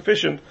Kiddush is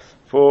sufficient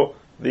for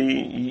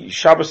the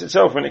Shabbos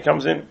itself when it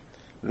comes in.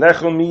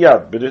 Lechol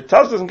miyad. But the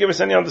Taz doesn't give us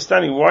any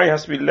understanding why it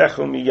has to be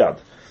lechol miyad.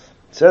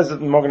 It says that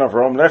in Magen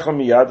Avraham, lechol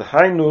miyad,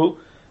 hainu,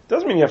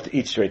 doesn't mean you have to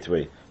eat straight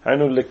away.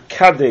 Hainu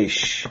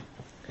lekadesh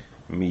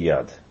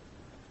miyad.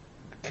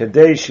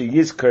 Kadesh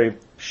yizkei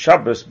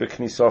Shabbos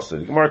beknisasa.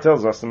 The Gemara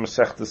tells us in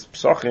Masechtas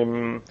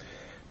Pesachim,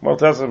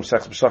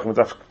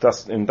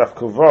 in Daf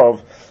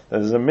Kuvav,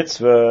 there's a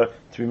mitzvah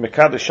to be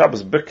mekadesh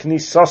Shabbos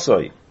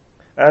beknisasa.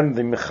 And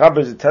the Mechaber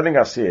is telling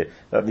us here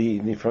that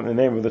from the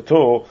name of the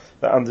Torah,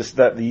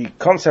 that the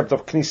concept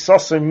of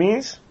Knisasa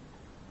means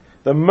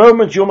the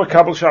moment you're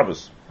Mekabel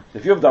Shabbos.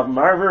 If you've done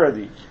Marv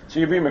already, so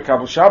you've been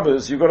Mekabel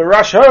Shabbos, you've got to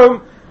rush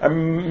home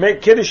and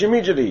make Kiddush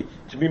immediately.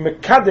 To be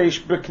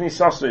Mekadesh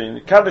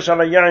B'Knisasa, Kadesh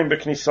ala Yain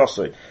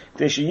B'Knisasa,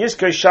 Deshi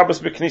Yizkei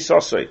Shabbos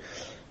B'Knisasa.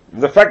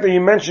 The fact that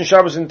you mention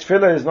Shabbos in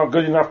Tefillah is not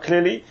good enough,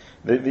 clearly.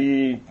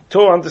 The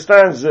Torah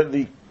understands that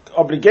the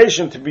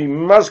obligation to be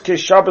Mazke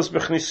Shabbos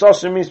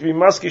B'Chnisosai means to be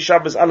Mazke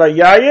Shabbos ala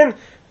Yayin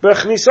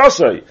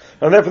B'Chnisosai.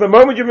 And therefore the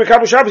moment you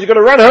Mekabel Shabbos, you've got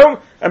to run home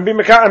and be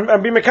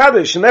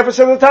Mekadesh. And therefore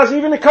says the Taz,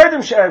 even the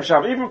Kodim Shabbos,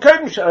 even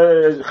Kodim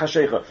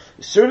Chashecha.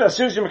 As soon as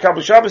you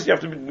Mekabel Shabbos, you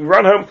have to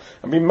run home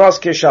and be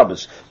Mazke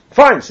Shabbos.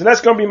 Fine, so let's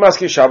go and be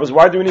Mazke Shabbos.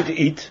 Why do we need to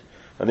eat?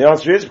 And the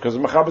answer is because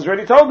the Mechaber's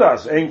already told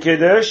us, Ein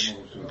Kiddush,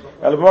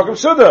 El B'Makom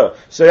Suda.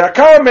 So I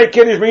can't make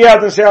Kiddush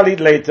miyad and say I'll eat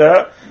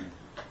later.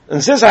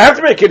 And since I have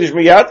to make Kiddush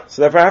miyad,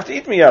 so therefore I have to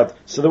eat miyad.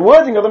 So the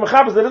wording of the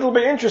Mechaber is a little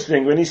bit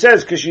interesting. When he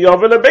says,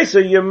 K'shiyov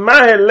lebeisa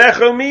yemaher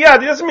lechol miyad,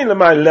 he doesn't mean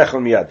lemaher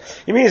lechol miyad.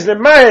 He means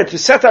lemaher to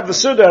set up the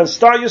Suda and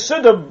start your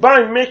Suda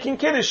by making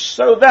Kiddush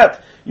so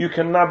that you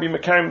can now be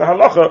mekayim the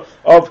halacha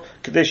of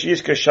Kadesh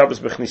Yizkei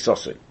Shabbos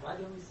B'Chnisosai. Why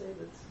don't we say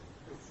that it's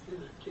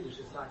Kiddush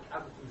is like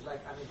other things,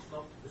 like, I mean, it's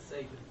not the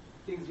same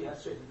things you have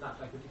straight in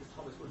Nacht, like when it's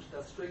Thomas Wunsch,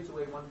 that's straight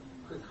away one,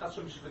 because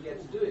Chashem should forget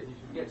to do it. If you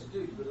forget to do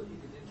it, you've got to leave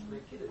it in to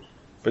make Kiddush.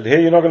 But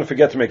here you're not going to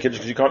forget to make Kiddush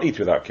because you can't eat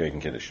without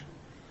making Kiddush.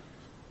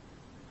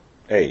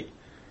 A.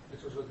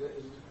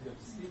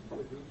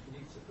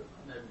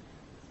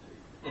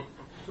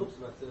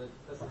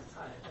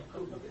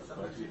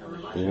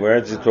 Where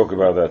does it talk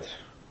about that?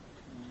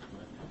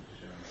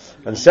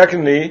 And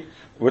secondly,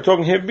 we're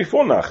talking here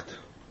before Nacht.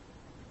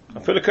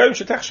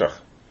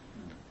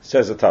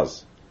 Says the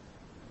Taz.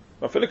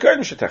 That's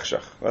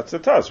the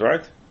Taz,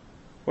 right?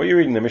 What are you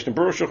reading? The Mishnah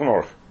Berurah Shulchan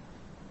Orach.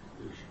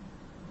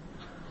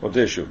 Or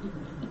Dishu?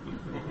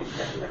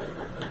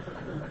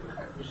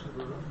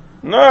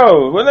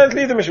 No, well, let's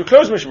leave the Mishnah.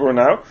 Close Mishnah Berurah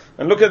now,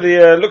 and look at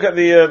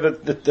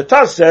the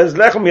Taz says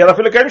Lechem Miyad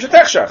Afilu Kaim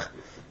Shetechshach.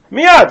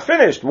 Miyad,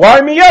 finished.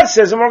 Why Miyad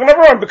says in Magen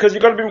Avraham? Because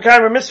you've got to be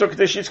Mekayim a mitzvah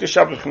Kadesh Yitzchak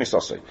Shabbos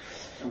Chnisosai.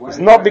 It's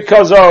not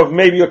because of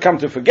maybe you'll come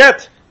to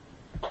forget.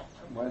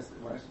 Why is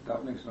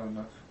that makes not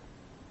enough?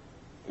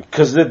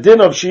 Because the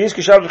din of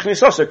Yitzchak Shabbos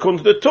Chnisosai, according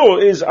to the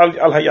Torah, is al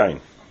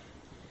hayayin.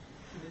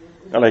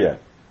 Al hayayin.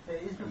 There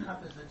is no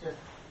happens that just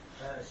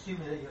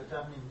assuming that you're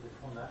davening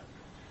before that.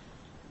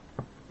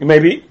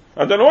 Maybe.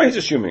 I don't know what he's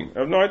assuming. I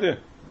have no idea.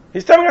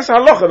 He's telling us a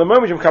halacha. The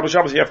moment you Makabel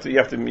Shabbos, you have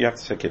to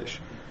say Kiddush.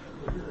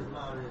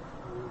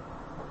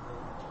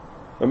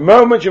 The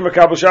moment you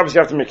Makabel Shabbos,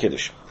 you have to make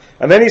Kiddush.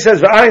 And then he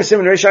says, V'ayin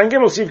Simen Reish Ayin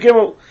Gimel Sif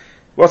Gimel.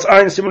 What's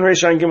Ayin Simen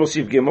Reish Ayin Gimel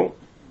Sif Gimel?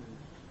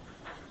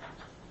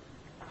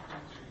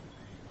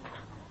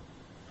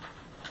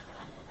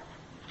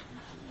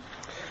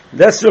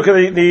 Let's look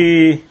at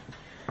the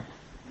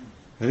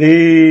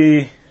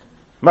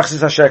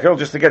Machzis HaShekel,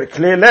 just to get it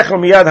clear. Lechel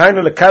miyad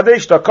hainu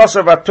lekadesh, da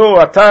kosav ato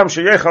atam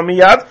sheyechel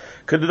miyad,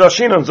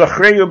 kedudashinon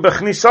zochreyu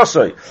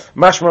bechnisosoi.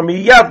 Mashma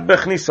miyad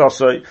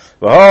bechnisosoi.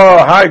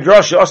 V'ho, hai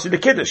drosh osi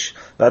lekiddush.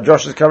 That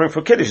drosh is coming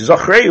for kiddush.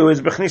 Zochreyu is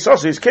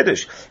bechnisosoi, is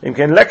kiddush. Im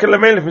ken lekel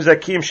lemelech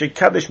mizakim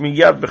sheykadesh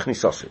miyad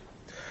bechnisosoi.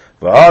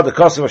 V'ho, da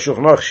kosav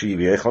ha-shulchan aruch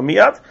sheyechel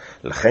miyad.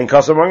 Lechen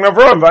kosav mag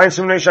navron, v'ayin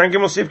sim reish ayin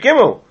gimel sif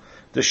gimel.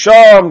 The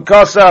Sham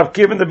Kasav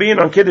given the bean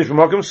on Kiddush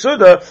b'makom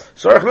Suda,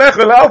 Sorach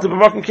Lechel Alta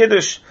b'makom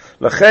Kiddush.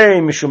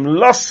 Lachem Mishum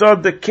Lasa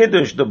the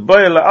Kiddush the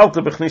Boil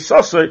Alta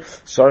b'chnisosoi,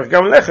 Sorach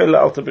Gam Lechel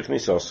Alta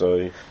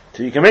b'chnisosoi.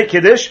 So you can make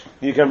Kiddush,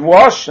 you can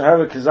wash,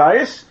 have a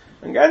kazayis,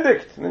 and get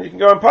edict, and then you can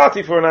go and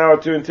party for an hour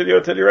or two until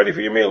you're ready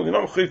for your meal. You're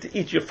not mechuyev to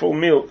eat your full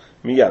meal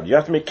miyad. You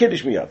have to make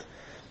Kiddush miyad.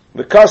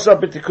 The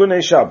Kasav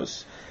b'tikunei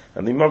Shabbos,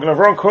 and the Magen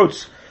Avraham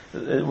quotes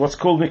what's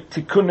called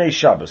tikunei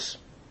Shabbos.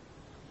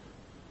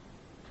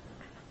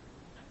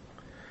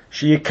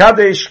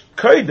 Sheyikadesh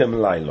koidem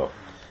lailo.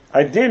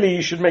 Ideally,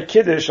 you should make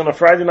Kiddush on a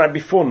Friday night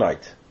before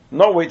night.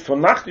 Not wait for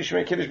Nacht, you should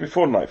make Kiddush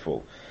before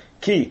nightfall.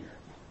 Ki,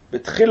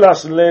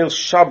 betchilas leil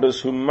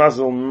Shabbos hu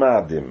mazel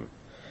madim.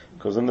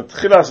 Because in the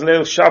tchilas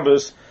leil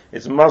Shabbos,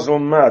 it's mazel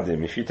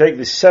madim. If you take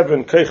the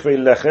 7 koichvei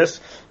leches,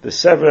 the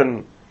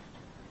 7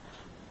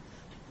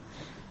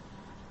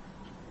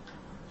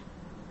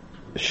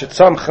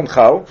 shetzam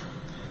chanchal,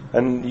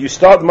 and you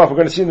start them off. We're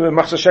going to see in the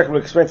Machzor Shekel will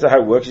explain how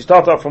it works. You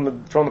start off from the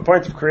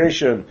point of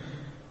creation.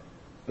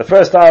 The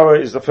first hour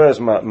is the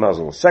first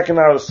muzzle. Second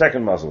hour is the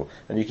second muzzle.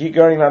 And you keep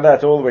going like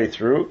that all the way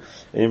through.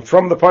 And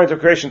from the point of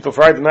creation till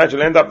Friday night,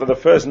 you'll end up that the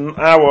first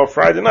hour of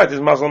Friday night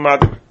is muzzle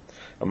madim.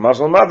 A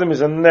muzzle madim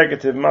is a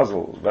negative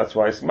muzzle. That's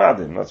why it's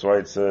madim. That's why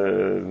it's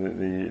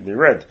the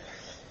red.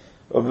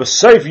 Of the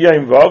Seif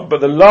Yom Vav,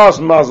 but the last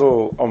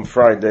muzzle on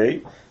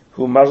Friday,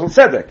 who muzzle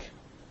tzedek.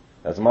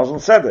 That's muzzle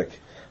tzedek.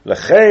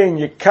 Lechein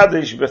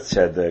yikadesh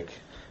b'tzedek.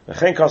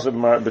 Lechein kasav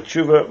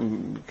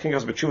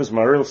b'tshuvas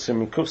maril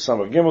simen kuf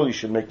sam of gimel. You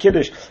should make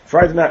kiddush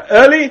Friday night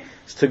early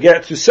to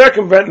get to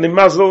circumvent the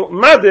mazel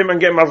madim and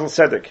get mazel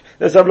tzedek.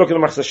 Let's have a look at the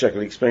Machzor Shekel.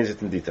 He explains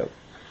it in detail.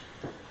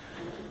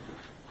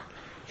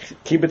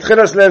 Ki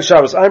betchilas leil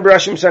Shabbos. Ein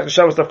berashim sech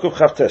Shabbos tavkuf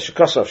chavtes.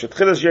 Shekasav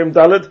shetchilas yom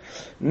daled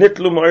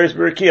nitlu me'oris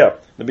berikia.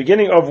 The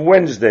beginning of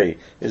Wednesday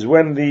is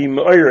when the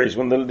me'oris,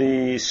 when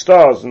the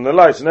stars and the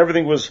lights and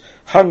everything was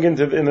hung in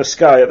the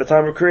sky at the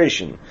time of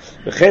creation.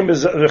 V'chein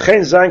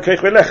zayin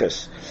koichvei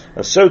leches.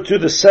 And so too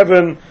the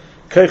 7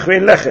 koichvei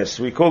leches.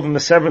 We call them the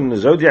 7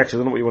 zodiacs. I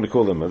don't know what you want to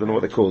call them. I don't know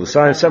what they call the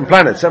 7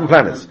 planets.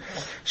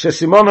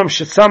 Shesimonam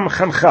shetzam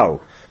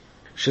chanchal.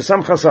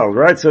 Shesam chasal,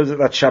 right? So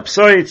that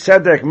Shapsoi,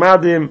 Tzedek,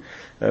 Madim,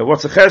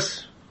 what's a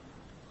ches?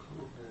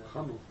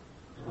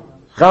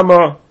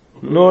 Chama,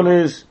 Nun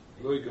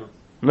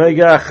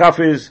Noiga,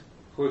 Chafiz,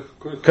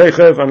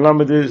 Keichev, and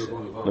Lamed is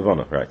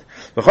Levana, right?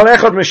 V'chol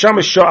echad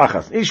meshamish sho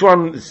achas. Each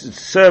one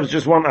serves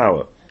just 1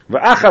 hour.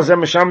 V'achas zeh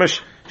meshamish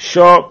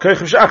sho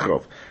Keichev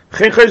sh'achrov.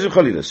 V'chein chayzu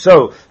chalidas.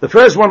 So, the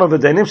first one of the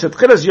day, Nimset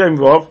Chilas Yom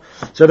Vov.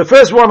 So the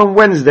first one on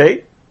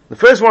Wednesday,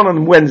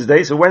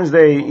 so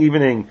Wednesday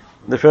evening,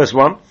 the first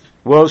one,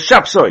 was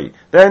Shapsoi,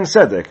 then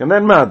Sedek, and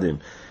then Madim.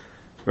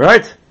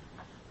 Right?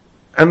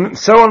 And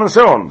so on and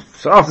so on.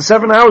 So after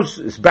 7 hours,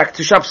 it's back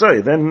to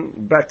Shapsoi,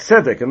 then back to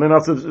Sedek, and then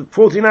after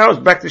 14 hours,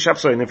 back to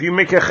Shapsoi. And if you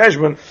make a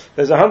cheshbon,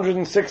 there's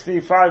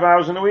 165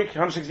 hours in a week,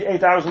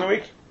 168 hours in a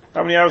week.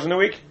 How many hours in a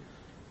week?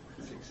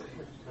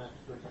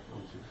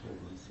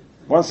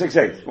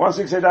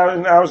 168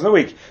 hours in a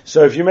week.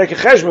 So if you make a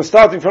cheshbon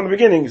starting from the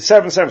beginning,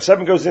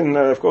 7 goes in,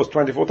 of course,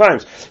 24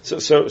 times.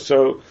 So,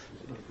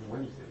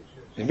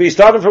 if you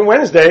start from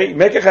Wednesday,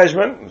 make a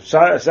cheshbon,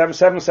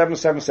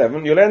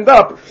 7, you'll end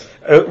up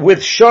with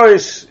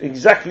shoyes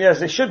exactly as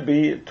they should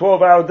be,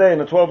 12-hour day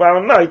and a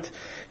 12-hour night.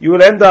 You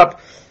will end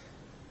up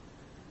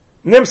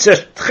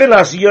nimseh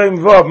tchilas yom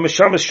vav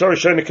mishamis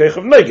shorish shoni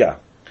keichav nega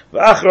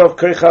v'achrav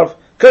keichav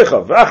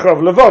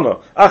v'achrav levana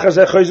achar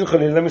zeh choyzin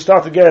chalil. Let me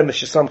start again the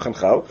shesam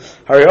chanchal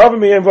hariyav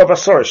miyom vav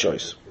asor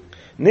shoyes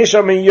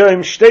nisha min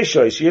yom shtei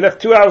shoyes. You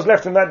left 2 hours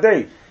left in that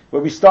day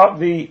where we start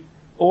the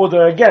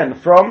order again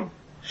from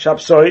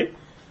Shapsoi,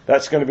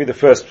 that's going to be the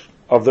first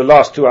of the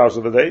last 2 hours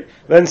of the day.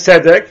 Then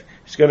Sedek,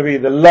 it's going to be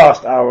the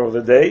last hour of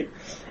the day.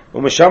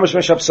 Umeshamish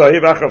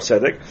Shapsoi, v'achrav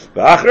Sedek,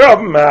 v'achrav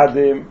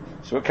Madim.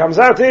 So what comes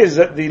out is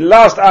that the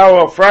last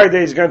hour of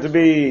Friday is going to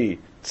be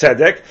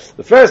Tzedek.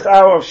 The first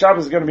hour of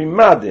Shabbos is going to be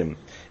Madim.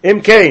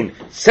 Im Kain,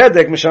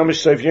 Tzedek Mishamish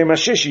Sof Yom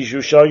HaShishi,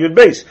 Shushal Yud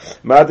Beis.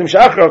 Ma'adim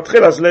Sha'achar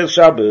Tchilas Leil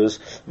Shabbos,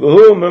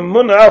 V'hu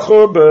Memuna Al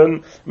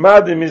Churban.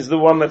 Ma'adim is the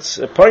one that's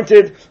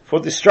appointed for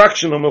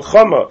destruction of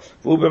Milchama.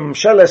 V'hu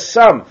B'Msheles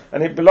Sam,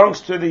 and it belongs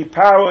to the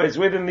power, it's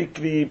within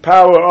the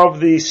power of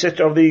the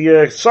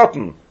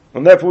Sultan.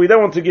 And therefore we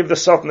don't want to give the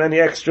Sultan any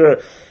extra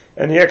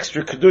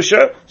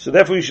kedusha, so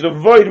therefore you should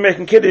avoid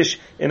making kiddush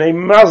in a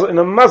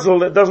muzzle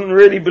that doesn't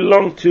really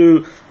belong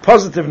to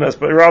positiveness,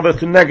 but rather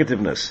to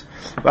negativeness.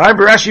 V'ayim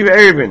b'Rashi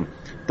v'Erevin,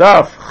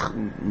 daf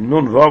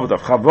nun vav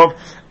daf chavov,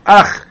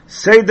 ach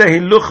seida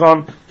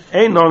hiluchon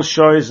einon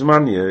shoyz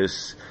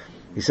manius.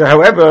 He said,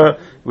 however,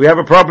 we have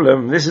a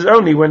problem. This is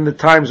only when the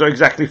times are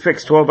exactly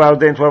fixed, 12-hour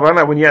day and 12-hour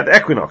night, when you're at the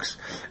equinox.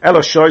 Elo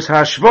shoyz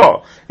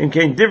hashva. In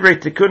kein divrei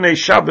tikunei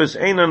Shabbos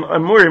einon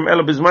amurim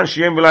elo bizman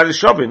sheyem v'layla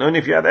shabin. Only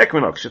if you're at the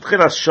equinox.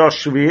 Shetchilas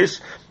shosh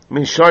shvius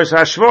min shoyz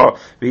hashva.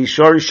 V'hi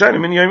shor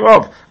yishayim min yom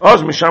ov.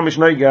 Oz mishamish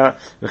noiga.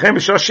 V'chem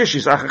b'shosh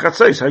shishis acha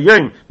chatzos.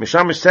 Hayom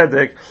mishamish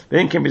tzedek.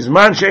 V'hin kein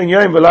bizman sheyen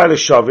yom v'layla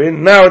shabin.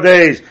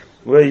 Nowadays,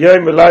 where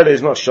Yom V'Layla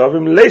is not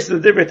Shavim, lace the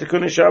Divrei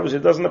Tikkun Shabbos,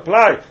 it doesn't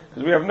apply,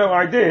 because we have no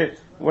idea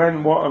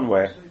when, what, and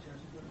where.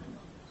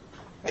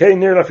 Kei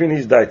nir lafin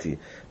his daiti.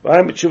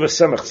 V'ayim b'tshuva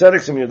semach tzedek,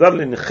 sim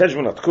yodadli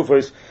necheshvan at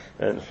kufos,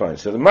 and fine.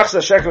 So the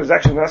Machzah Shekel is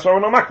actually, that's why we're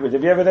not makbid.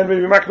 Have you ever done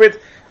anybody be makbid?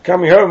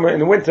 Coming home in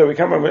the winter, we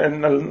come home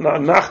and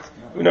nacht,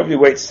 nobody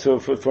waits for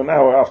an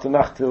hour after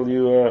nacht till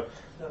you,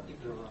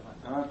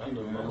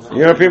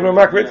 you know people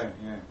are makbid?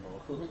 Yeah.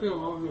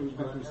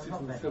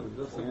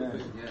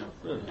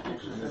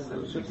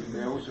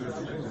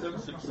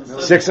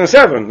 6 and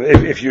 7.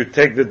 If you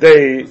take the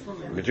day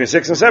between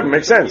 6 and 7,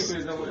 makes sense.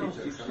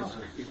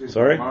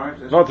 Sorry?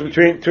 Not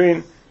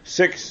between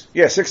 6,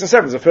 6 and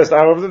 7 is the first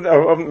hour of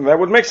that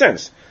would make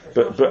sense.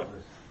 But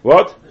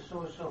what?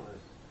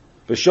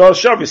 The Shul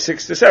Shabbos is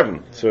 6 to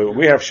 7. So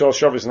we have Shul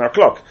Shabbos in our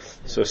clock.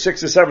 So 6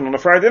 to 7 on a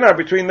Friday night,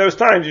 between those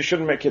times you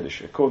shouldn't make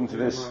Kiddush, according to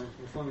this.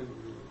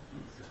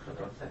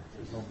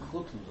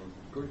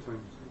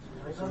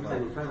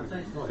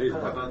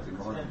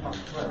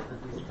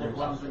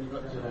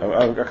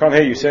 I can't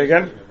hear you. Say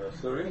again.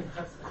 Sorry?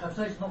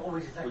 It's not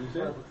always exactly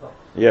 12 o'clock.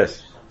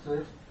 Yes. So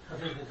if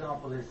the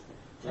example is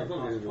 10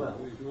 past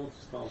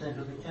 12, then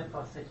it'll be 10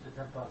 past 6 to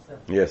 10 past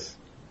 7. Yes.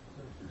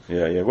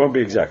 Yeah, it won't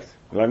be exact.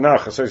 Like now,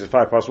 Chassidus is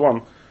 5 past 1.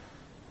 Yeah.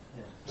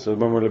 So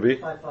when will it be?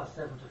 5 past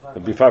 7 to 5 past 8.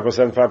 It'll be 5 past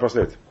 7, 5 past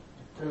 8.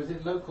 So is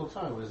it local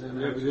time or is it?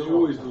 Yeah, but they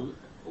always do,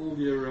 all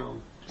year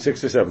round.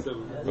 6 to 7.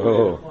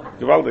 Oh,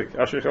 gewaldig.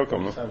 Ashrik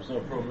welkom.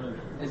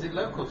 Is it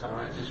local time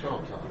or Eretz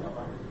Yisrael time?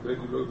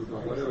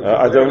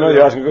 I don't know.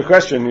 You're asking a good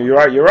question. You're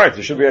right.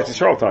 It should be Eretz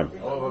Yisrael time.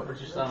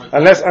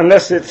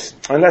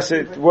 Unless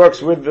it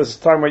works with this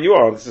time where you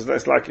are.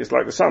 It's like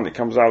the sun. It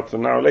comes out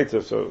an hour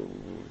later, so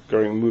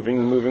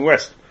moving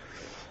west.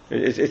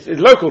 It's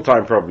local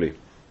time probably.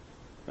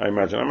 I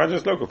imagine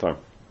it's local time.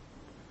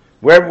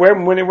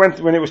 When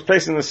it was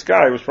placed in the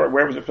sky,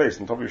 where was it placed?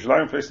 On top of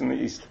Yerushalayim, placed in the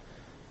east.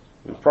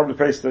 It was probably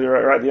placed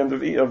right at the end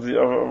of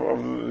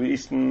the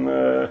eastern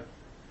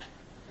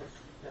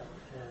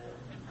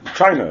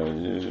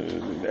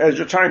China. Edge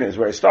of China is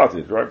where it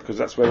started, right? Because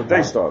that's where the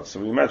day starts. So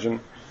we imagine.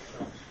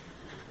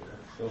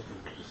 It'll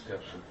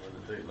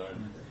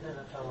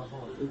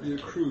be a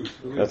cruise.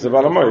 That's the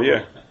Balamoy,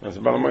 yeah. That's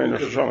the Balamoy in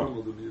Rosh Hashanah.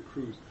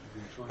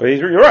 But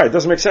you're right. It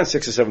doesn't make sense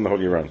 6 to 7 the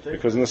whole year round,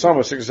 because in the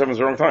summer 6 to 7 is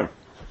the wrong time.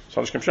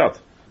 Sadish Kimshat.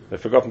 They've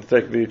forgotten to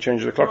take the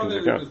change of the clock into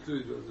account.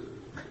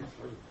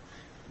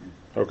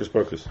 Hocus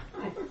pocus.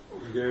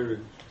 Yeah,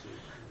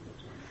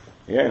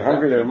 in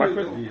Hungary they're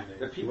makbid.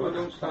 The people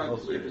don't start,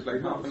 it's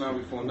like half an hour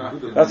before night.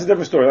 That's a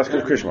different story. That's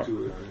good Krishma.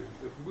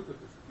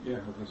 Yeah,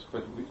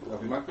 but are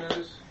we makbid on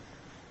this?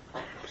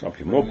 Some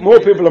people. More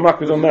people are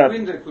makbid on that.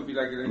 Winter could be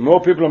like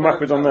More people are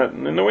makbid on that.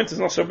 In the winter's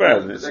not so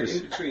bad. It's like in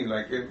between,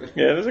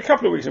 yeah, there's a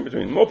couple of weeks in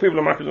between. More people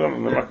are makbid on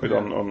than they're makbid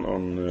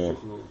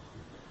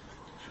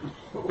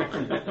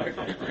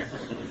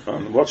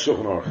on what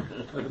Shulchan Aruch?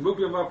 The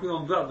Muslim are makbid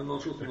on that and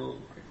not Shulchan Aruch.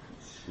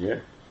 Yeah?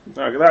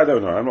 No, I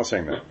don't know. I'm not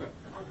saying that.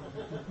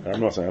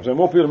 I'm saying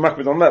more people are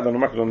makbid on that than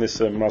are makbid on this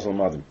Mazel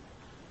Madim.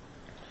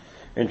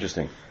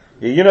 Interesting.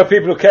 You know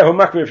people who care who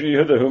makbid if you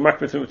heard who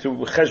makbid to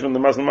cheshvan the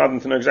Mazel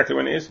Madim to know exactly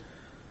when it is?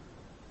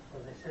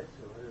 Well, they said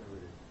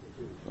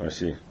so. I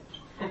see.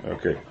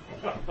 Okay.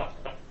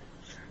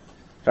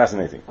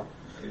 Fascinating.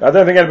 I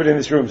don't think anybody in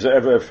this room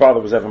father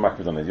was ever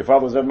makbid on it. Your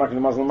father was ever makbid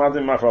on Mazel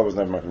Madim. My father was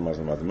never makbid on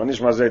Mazel Madim. Manish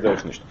mazeh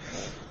derech nicht.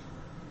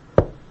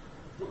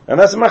 And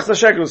that's the Machzah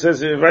Shekel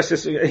says.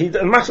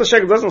 Machzah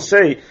Shekel doesn't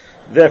say,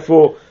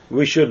 therefore,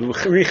 we should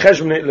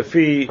re-cheshvan it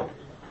lefi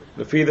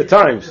the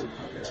times.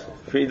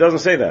 He doesn't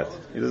say that.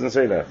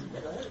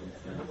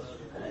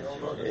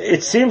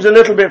 It seems a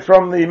little bit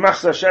from the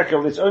Machzah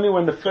Shekel. It's only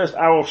when the first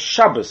hour of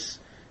Shabbos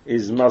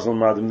is Mazel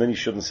Madim, then you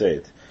shouldn't say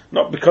it.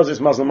 Not because it's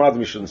Mazel Madim,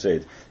 you shouldn't say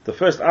it. The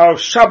first hour of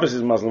Shabbos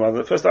is Mazel Madim.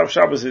 The first hour of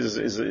Shabbos is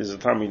the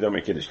time when you don't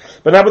make Kiddush.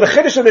 But the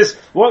Chiddush of this,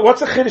 what's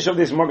the Chiddush of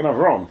this Magen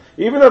Avraham?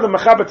 Even though the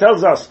Mechaber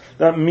tells us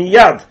that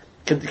miyad,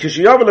 And the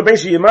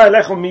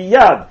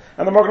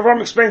Magen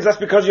Avraham explains that's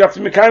because you have to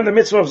mekayim the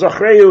mitzvah of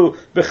Zachreu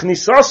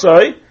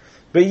b'chnisasoi,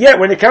 but yet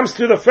when it comes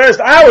to the first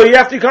hour, you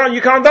can't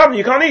daven,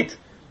 you can't eat.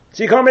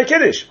 So you can't make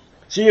Kiddush.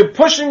 So you're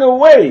pushing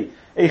away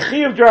a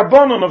chiyuv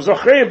drabanon of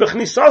Zachreu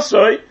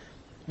b'chnisasoi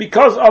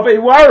because of a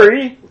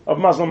worry of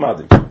Mazal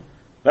Madim.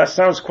 That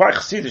sounds quite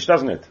chassidish,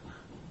 doesn't it?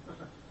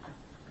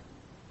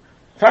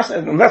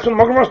 And that's what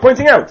Magen Avraham is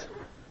pointing out.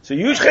 It's a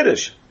huge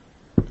Kiddush.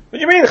 What do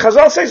you mean?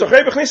 Chazal says,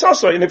 Zachreu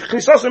b'chnisasoi. And if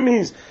chnisasoi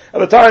means at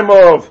the time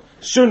of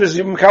soon as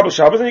you Makabel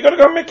Shabbos, then you got to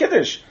go and make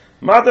Kiddush.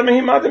 Madim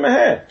mehi, madim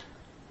meheh.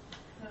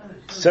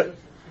 It said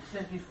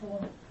before,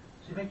 so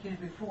you make it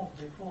before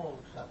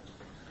Shabbos.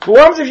 But what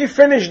happens if you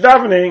finish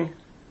davening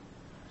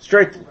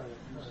straight?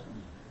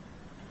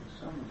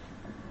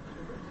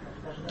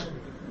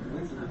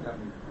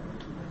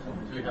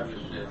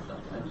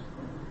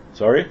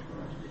 Sorry?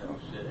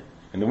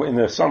 In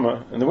the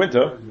summer, in the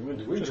winter,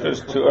 just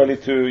because it's too early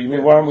to, you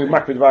mean why aren't we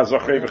makbid v'az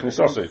Zachreu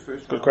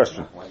b'chnisasoi? Good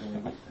question.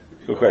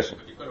 Good question.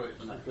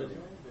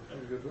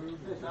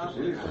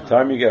 The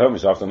time you get home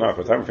is after night.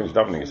 By the time you finish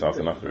davening, it's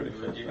after night, really.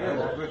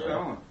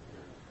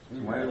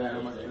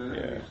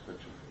 Yeah.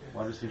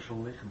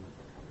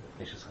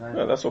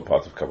 No, that's all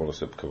part of Kabbalah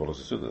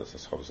Suda.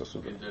 That's Chodesh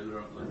Suda.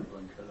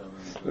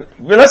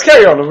 Well, let's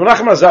carry on.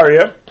 Menachem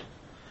Azariah.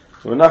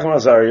 You're not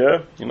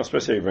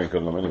supposed to say you bring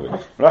Kulam anyway.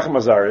 Menachem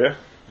Azariah.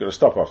 You've got to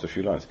stop after a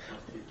few lines.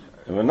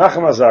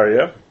 Menachem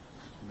Azariah.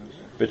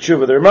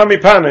 B'tshuva. The Ramami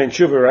Pana in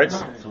Tshuva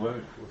writes.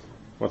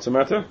 What's the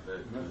matter?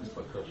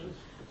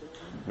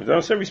 We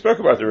don't say we spoke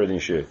about it already in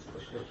Shiur.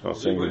 Not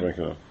saying we bring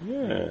Kulam.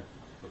 Yeah.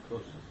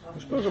 We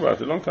spoke about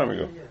it a long time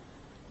ago.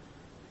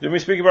 Didn't we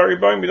speak about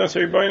Rebbein? We don't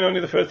say Rebbein only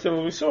the first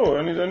till we saw.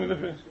 Only the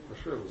first.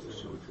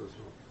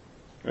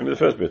 Only the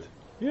first bit.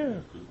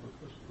 Yeah.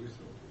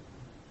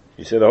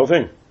 You said the whole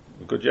thing.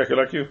 A good jacket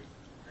like you.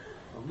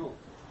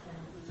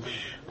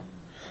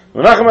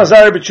 Menachem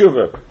Azariah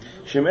b'tshuva.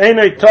 Shem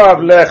einay tav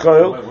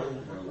lechol.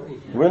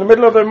 We're in the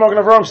middle of the Magen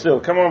Avraham still.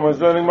 Come on, we're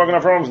learning Magen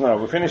Avrahams now.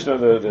 We finished got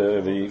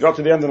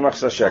to the end of the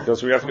Machzas Shekel,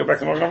 so we have to go back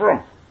to Magen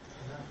Avraham.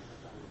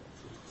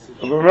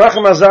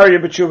 Menachem Azariah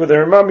b'tshuva. The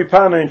Ramami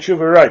Pana in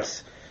Tshuva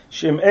writes.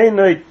 Shem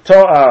einay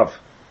tav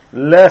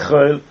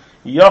lechol.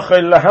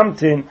 Yochel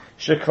lahamtin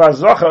shekvar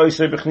zacha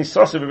oisei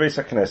b'chnisasei b'beis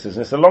haknesses.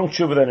 It's a long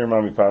tshuva then in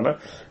Ramami Pana,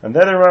 and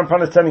then the Ramami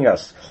Pana is telling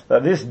us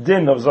that this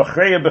din of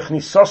Zachreu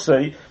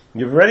b'chnisasei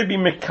you've already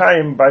been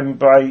mekayim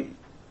by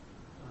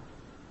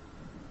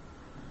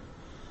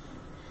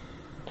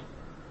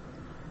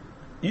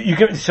you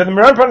can. So the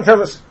Ramami Pana tells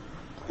us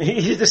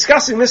he's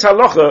discussing this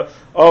halacha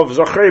of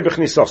Zachreu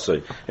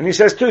b'chnisasei, and he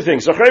says two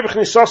things. Zachreu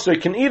b'chnisasei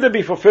can either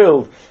be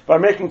fulfilled by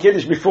making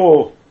Kiddush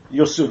before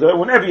your Suda,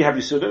 whenever you have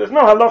your Suda. There's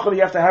no halacha that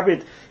you have to have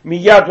it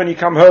miyad when you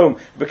come home,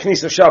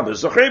 b'knisa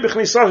Shabbos. Zachreu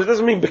b'chnisasei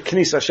doesn't mean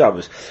b'knisa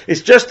Shabbos.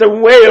 It's just a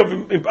way of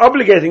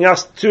obligating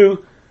us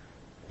to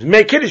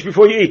make Kiddush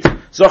before you eat.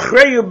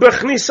 Zachreu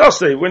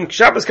b'chnisasei, when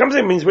Shabbos comes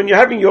in, means when you're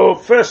having your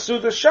first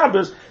Suda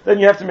Shabbos, then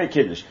you have to make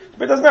Kiddush.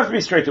 But it doesn't have to be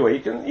straight away.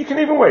 You can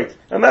even wait.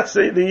 And that's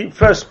the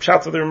first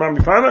pshat of the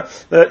Ramami Pana,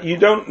 that you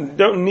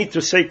don't need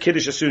to say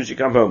Kiddush as soon as you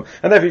come home.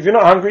 And therefore, if you're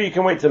not hungry, you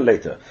can wait till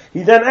later.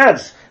 He then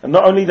adds, and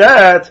not only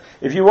that,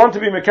 if you want to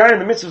be mekayim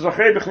the mitzvah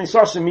Zachreu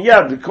b'chnisasei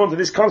miyad, according to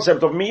this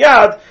concept of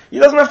miyad, it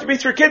doesn't have to be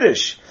through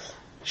Kiddush.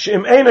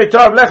 When we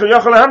daven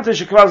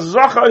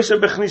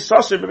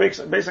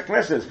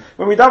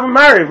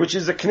Mariv, which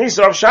is the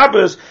Knisa of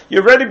Shabbos,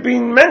 you've already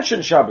been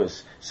mentioned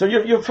Shabbos. So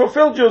you've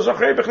fulfilled your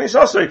Zachreu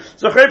b'chnisasei.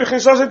 Zachreu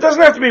b'chnisasei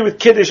doesn't have to be with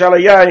Kiddush ala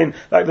yayin,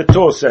 like the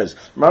Torah says.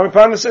 Ramami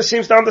Pana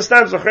seems to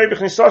understand Zachreu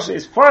b'chnisasei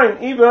is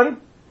fine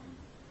even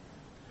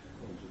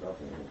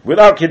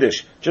without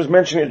Kiddush. Just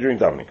mention it during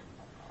davening.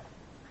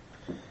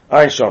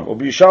 Ein Sham.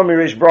 Ubi Yishalmi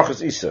reish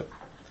brachas Isa.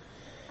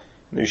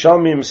 The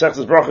Yishalmi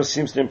Masechtas Brachas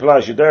seems to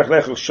imply Shederech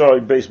lechel shoy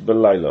beis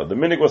belayla. The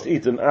minig was to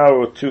eat an hour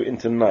or two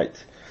into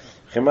night.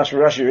 Chemash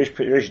Rashi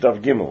reish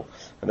dav gimel,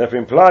 and therefore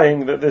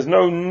implying that there's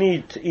no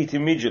need to eat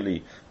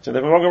immediately. So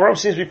the Magen Avraham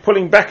seems to be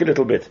pulling back a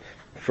little bit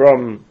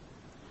from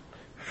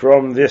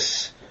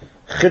this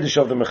chiddush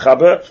of the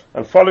Mechaber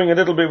and following a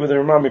little bit with the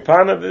Ramami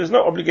Pana. There's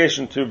no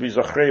obligation to be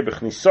Zachreu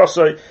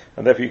b'chnisasei,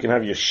 and therefore you can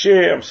have your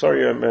share. I'm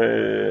sorry,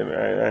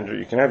 Andrew,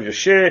 you can have your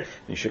share.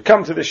 You should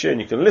come to the share and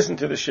you can listen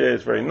to the share.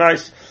 It's very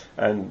nice,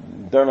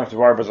 and don't have to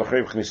worry about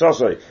Zachreu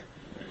b'chnisasei.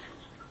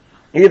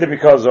 Either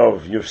because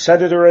of you've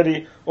said it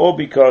already, or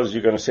because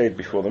you're going to say it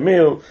before the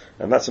meal,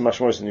 and that's a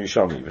mashmos in the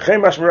Yishalmi.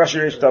 V'chein mashmor Rashi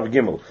reish tav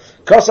gimel.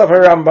 Kosav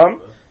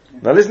HaRambam.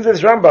 Now listen to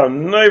this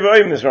Rambam. Noi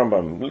v'oim this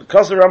Rambam.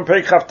 Kosav Rambam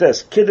Perek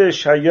Chavtes.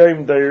 Kiddush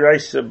hayom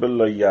d'oraisa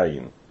b'lo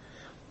yayin.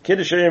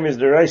 Kiddush hayom is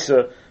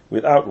d'oraisa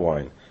without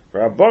wine.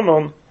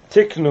 Rabbanon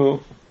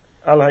tiknu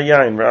al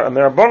hayayin. And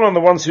the Rabbanon,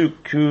 the ones who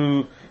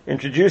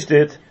introduced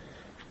it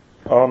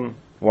on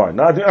wine.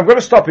 Now I'm going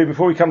to stop here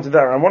before we come to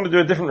that. I want to do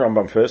a different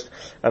Rambam first,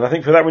 and I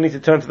think for that we need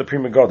to turn to the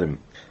Prima Godim.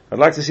 I'd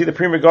like to see the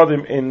Prima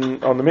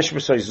Godim on the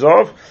Mishmar Say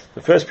Zov,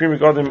 the first Prima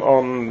Godim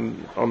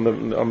on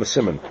the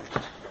Simen.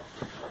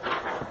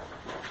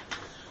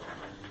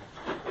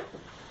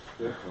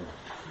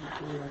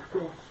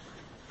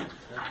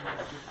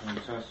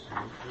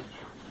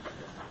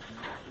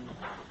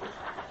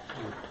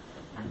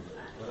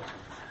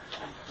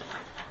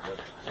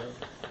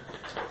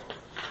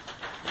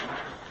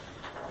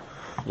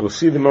 We'll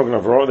see the Mogen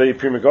of Rome, the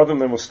Pri Megadim,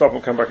 then we'll stop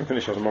and come back and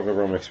finish on the Mogen of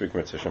Rome next week,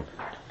 Mitzvah Hashem.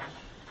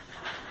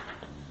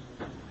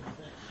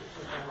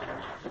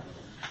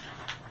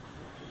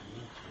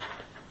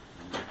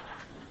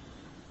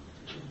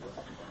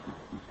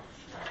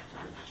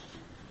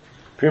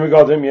 Pri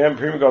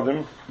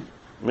Megadim,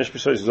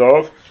 Mishpah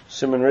Zov,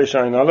 Simen Reish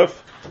Ayin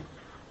Aleph.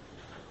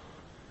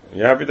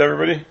 You happy with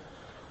everybody?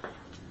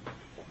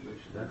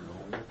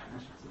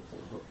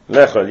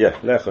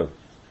 Lechel.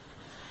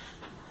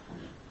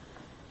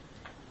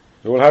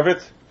 You will have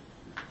it?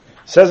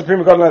 Says the Pri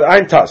Megadim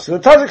Ein Taz. So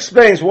the Taz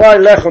explains why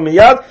Lechel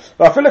Miyad,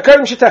 V'afil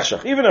Kayim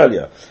Shetechshach, even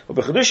earlier.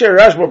 U'bechadushay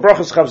Rashba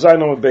Brachos Chav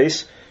Zayin on the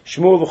base,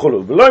 Shmuel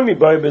v'chulu. V'lo mi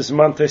boy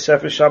b'zman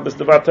Tesefes Shabbos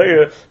Devar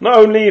Torah. Not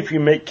only if you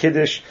make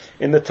Kiddush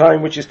in the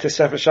time which is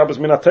Tesefes Shabbos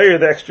Minat Torah,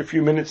 the extra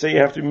few minutes that you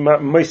have to be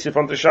meisif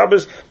onto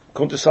Shabbos,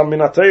 come to some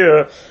Minat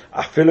Torah,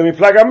 afilu mi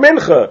Plaga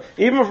Mincha.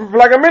 Even from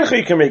Plaga Mincha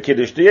you can make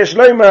Kiddush. The Yesh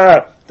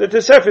Loima, the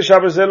Tesefes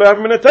Shabbos, they have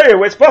Minat Torah,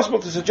 where it's possible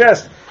to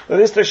suggest that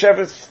this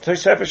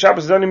Tesefes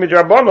Shabbos is only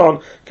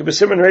midrabanon,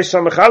 k'besimen Reish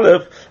Samech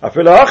Aleph,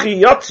 afilu hachi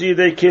yotzi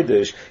de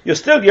Kiddush. You're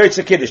still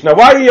Yotze Kiddush. Now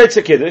why are you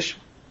Yotze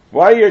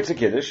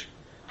Kiddush?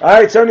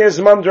 It's only as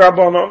man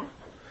drabonon.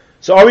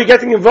 So are we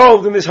getting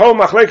involved in this whole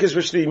machlekes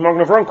which the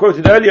Mogen Avraham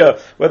quoted earlier,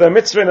 whether a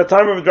mitzvah in a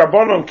time of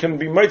drabonon can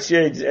be motzi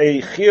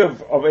a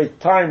chiyuv of a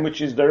time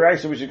which is the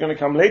raisa which is going to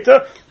come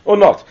later, or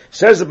not?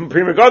 Says the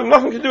Pri Megadim,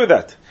 nothing to do with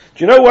that.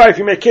 Do you know why? If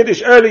you make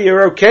kiddush early,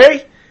 you're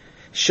okay.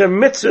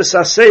 Shemitzvah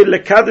sasei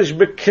lekaddish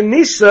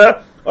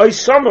beknisa oy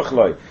samach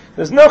loy.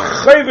 There's no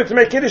chayva to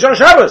make kiddush on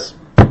Shabbos.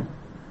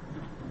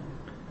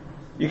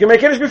 You can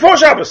make kiddush before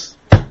Shabbos.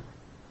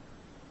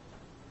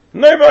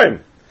 No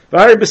problem.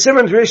 V'hari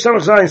b'simen reish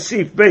samach zayin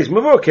sif base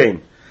mavur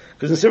came,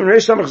 because in Simen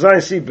reish samach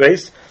zayin sif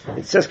base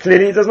it says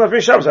clearly it does not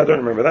finish Shabbos. I don't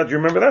remember that. Do you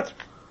remember that?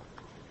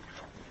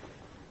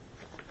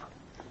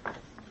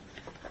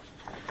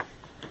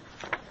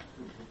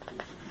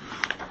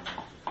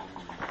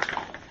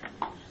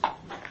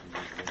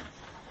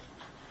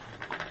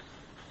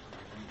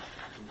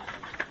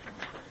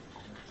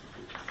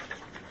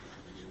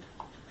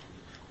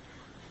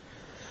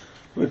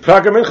 With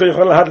Praga Mincha you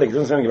can't hadlik. It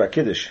doesn't say anything about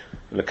Kiddush.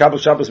 Lekabel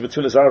Shabbos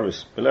b'tfilas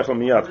arvis b'lechel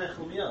miyad.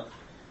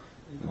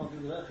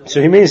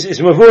 So he means it's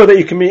mavur that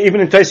you can be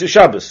even in Teisah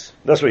Shabbos.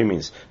 That's what he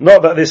means.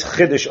 Not that this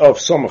Kiddush of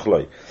Somach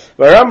Loi.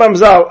 V'Rambam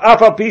Zal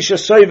afal pisha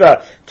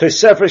soiva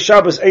Tosefes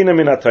Shabbos eina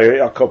min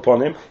ha'Torah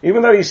akoponim.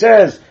 Even though he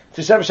says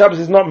Tosefes Shabbos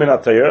is not min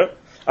ha'Torah,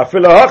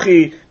 afilu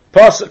hachi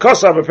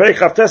kosav b'perek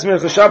chavtes min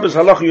Shabbos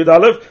halacha Yud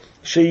Aleph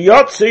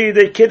sheyotzi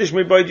yidei Kiddush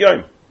miboid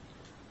yom.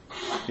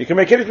 You can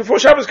make Kiddush before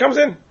Shabbos comes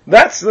in.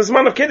 That's the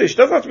Zman of Kiddush. It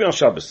doesn't have to be on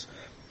Shabbos.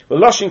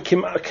 Loshin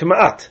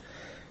kim'at,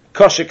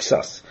 koshik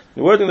sas.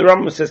 The word in the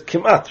Rambam says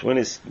kim'at, when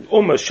it's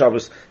almost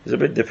Shabbos, is a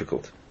bit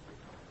difficult.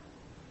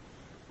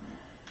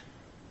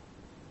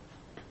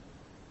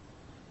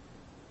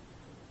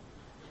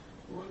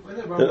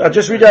 I'll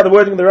just read out the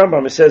wording in the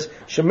Rambam. It says,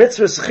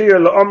 Shemitzvah s'chir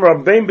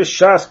la'omra bein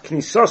b'shas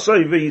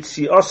knisosoi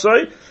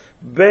v'yitziosoi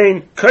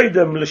bein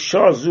koidem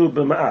l'shazu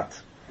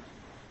b'ma'at.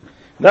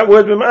 That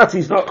word b'ma'at,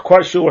 he's not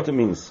quite sure what it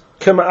means.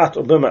 Kim'at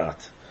or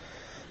b'ma'at.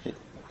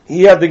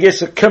 He had the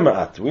gis of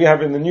kim'at. We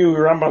have in the new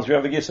Rambams, we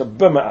have the gis of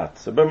b'ma'at.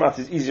 So b'ma'at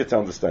is easier to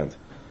understand.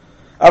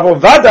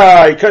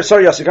 Avovadai,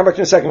 sorry, yes, come back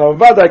in a second.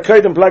 Avovadai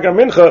koidem plaga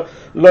mincha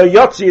lo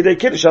yotzi yidei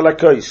kiddush ala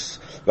kois.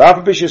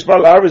 V'afa b'shis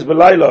bal arvis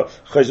b'layla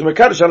chayzum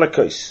mekadosh ala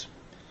kois.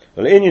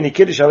 Well, inyan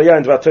kiddush ala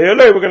yain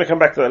dvatayolei. We're going to come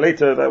back to that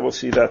later. That we'll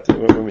see that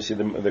when we see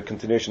the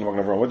continuation of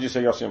Mogen Avraham. What did you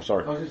say, Yossi? I'm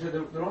sorry. Oh, the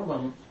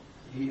Rambam,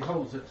 he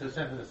holds that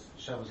Tosefes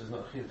Shabbos is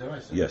not Chiyuv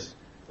D'Oraisa. Yes.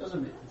 Does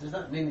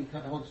that mean he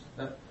holds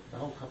that the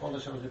whole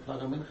Kabbalah Shabbos with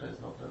Plaga Mincha is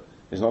not the...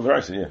 It's not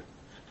D'Oraisa, yeah.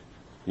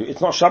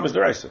 It's not Shabbos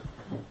D'Oraisa.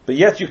 But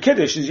yet your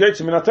Kiddush is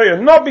Yotze Min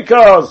HaTorah, not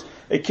because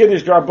a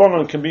Kiddush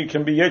D'Rabbanan can be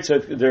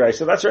Yotze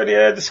D'Oraisa. That's already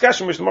a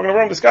discussion which the Mogen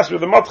Avraham discussed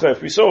with the Matcha,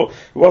 if we saw. It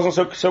wasn't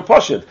so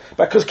poshut.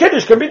 Because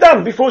Kiddush can be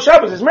done before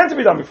Shabbos. It's meant to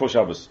be done before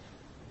Shabbos.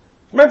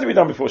 It's meant to be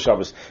done before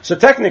Shabbos. So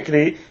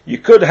technically, you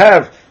could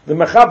have the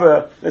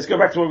Mechaber, let's go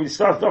back to what we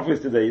started off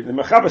with today. The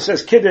Mechaber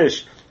says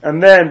Kiddush,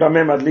 and then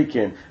Bameh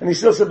Madlikin. And he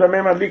still said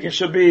Bameh Madlikin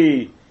should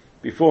be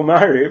before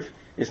Ma'ariv.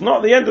 It's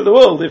not the end of the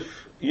world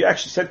if you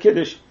actually said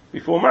Kiddush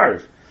before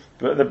Ma'ariv.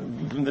 But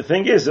the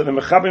thing is that the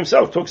Mechaber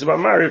himself talks about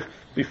Ma'ariv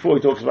before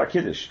he talks about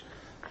Kiddush.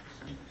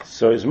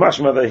 So it's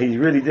mashma that he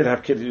really did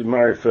have Kiddush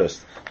Ma'ariv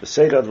first. The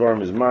Seder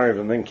Dvarim is Ma'ariv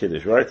and then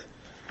Kiddush, right?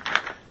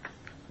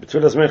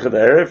 B'tfilas Mincha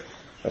Erev,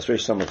 that's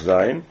Reish Samach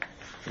Zayin.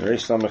 And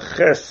Reish Samach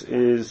Ches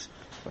is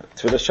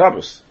Tfilas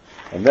Shabbos.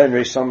 And then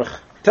Reish Samach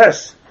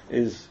Tes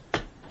is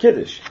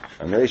Kiddush.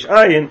 And Reish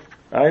Ayin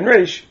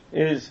Reish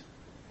is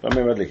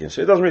Bameh Madlikin.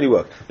 So it doesn't really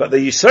work. But the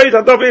Yisod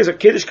Adov is a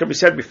Kiddush can be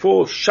said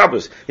before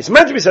Shabbos. It's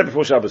meant to be said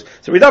before Shabbos.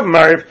 So we don't have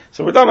Ma'ariv,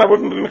 so we don't have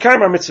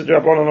Mekayim our mitzvah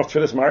D'Rabbanan not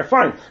Tfilas Ma'ariv.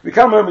 Fine. We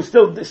come home, it's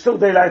still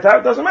daylight out,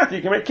 it doesn't matter,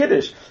 you can make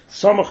Kiddush.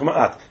 Samach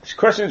Ma'at. The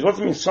question is, what does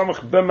it mean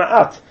Samach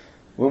B'Ma'at?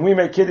 when we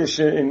make Kiddush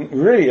in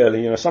really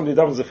early, somebody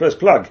doubles the first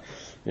plug.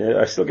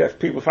 I still get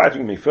people fighting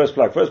with me. First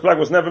plug. First plug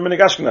was never Minig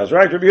Ashkenaz,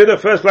 right? Have you heard that?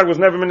 First plug was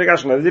never Minig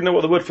Ashkenaz. They didn't know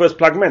what the word first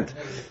plug meant.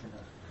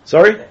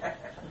 Sorry?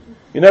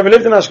 You never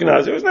lived in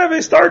Ashkenaz. It was never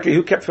historically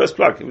who kept first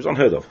plug. It was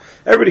unheard of.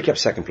 Everybody kept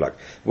second plug.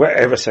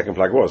 Wherever second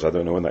plug was. I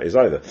don't know when that is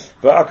either.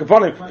 But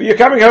you're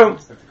coming home.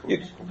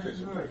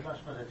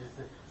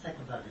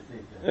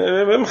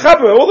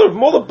 All the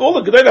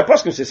Gedolei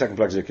Poskim say second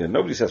plug Zikr.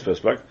 Nobody says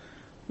first plug.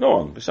 No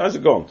one. Besides the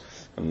Gon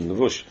and the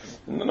Vush.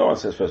 No one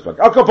says first plug.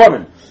 Al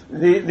Kaponim.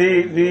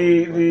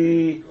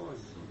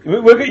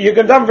 You're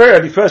going down very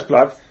early, first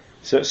plug.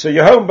 So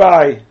you're home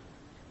by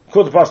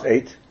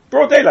 8:15.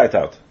 Broad daylight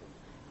out.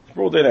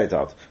 Broad daylight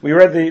out. We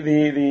read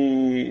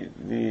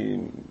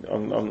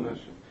on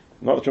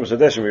not the Trumas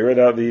Hadeshim, we read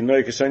out the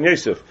Noach Son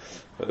Yosef,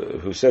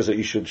 who says that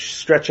you should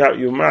stretch out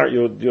your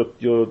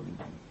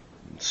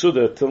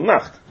Suda till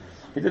Nacht.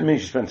 He didn't mean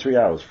you should spend 3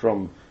 hours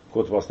from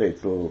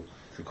 8:15 till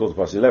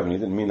 11:15. He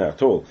didn't mean that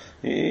at all.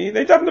 They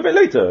davened a bit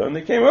later, and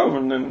they came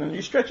home, and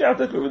you stretch out a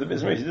little bit with the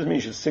business. It doesn't mean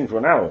you should sing for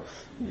an hour.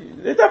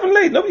 They davened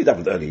late. Nobody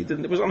davened early.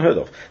 It was unheard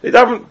of. They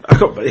davened.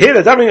 But here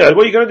they're davening early.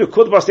 What are you going to do?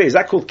 8:15. Is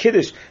that called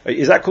Kiddush?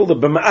 Is that called the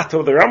B'ma'at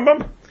of the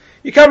Rambam?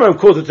 You come home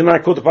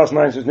 8:45,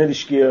 9:15, so it's nearly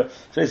Shkia,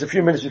 so it's a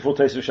few minutes before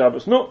Taste of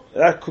Shabbos. No,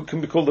 that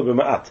can be called the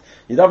B'ma'at.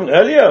 You davened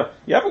earlier,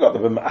 you haven't got the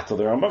B'ma'at of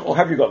the Rambam, or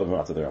have you got the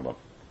B'ma'at of the Rambam?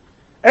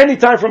 Any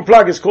time from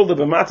plug is called the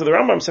B'ma'at of the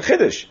Rambam. It's a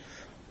Chiddush.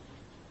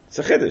 It's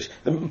a Chiddush.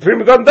 The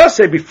Prima Garden does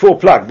say before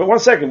plug, but 1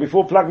 second,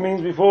 before plug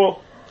means before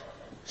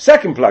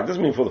second plug,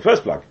 doesn't mean before the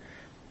first plug.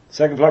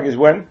 Second plug is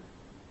when?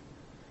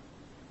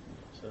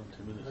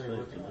 70 minutes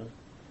later,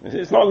 no?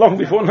 It's not long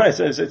before night,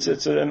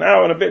 it's an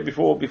hour and a bit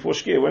before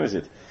Shkia. When is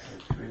it?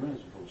 3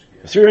 minutes before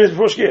Shkia. 3 minutes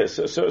before Shkia.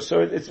 So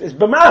it's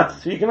B'mat,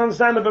 so you can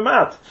understand the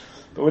B'mat.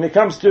 But when it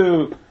comes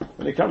to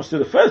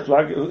the first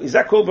plug, is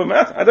that called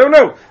B'mat? I don't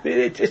know.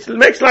 It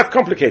makes life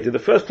complicated. The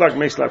first plug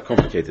makes life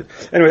complicated.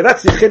 Anyway,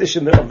 that's the Kiddush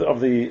of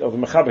the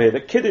Mechaber here.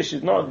 The Kiddush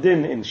is not a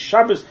din in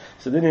Shabbos,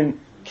 it's a din in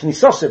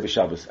Knisoseh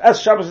b'Shabbos.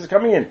 As Shabbos is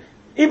coming in,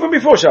 even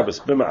before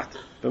Shabbos, B'mat,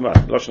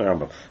 Lashon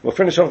Rambam. We'll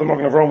finish off the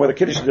Magen Avraham where the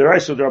Kiddush is the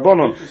Reis of the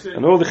Rabbanon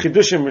and all the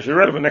Chiddushim which are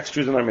relevant next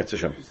Tuesday night, Mitzvah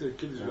Shem. You said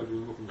Kiddush got to be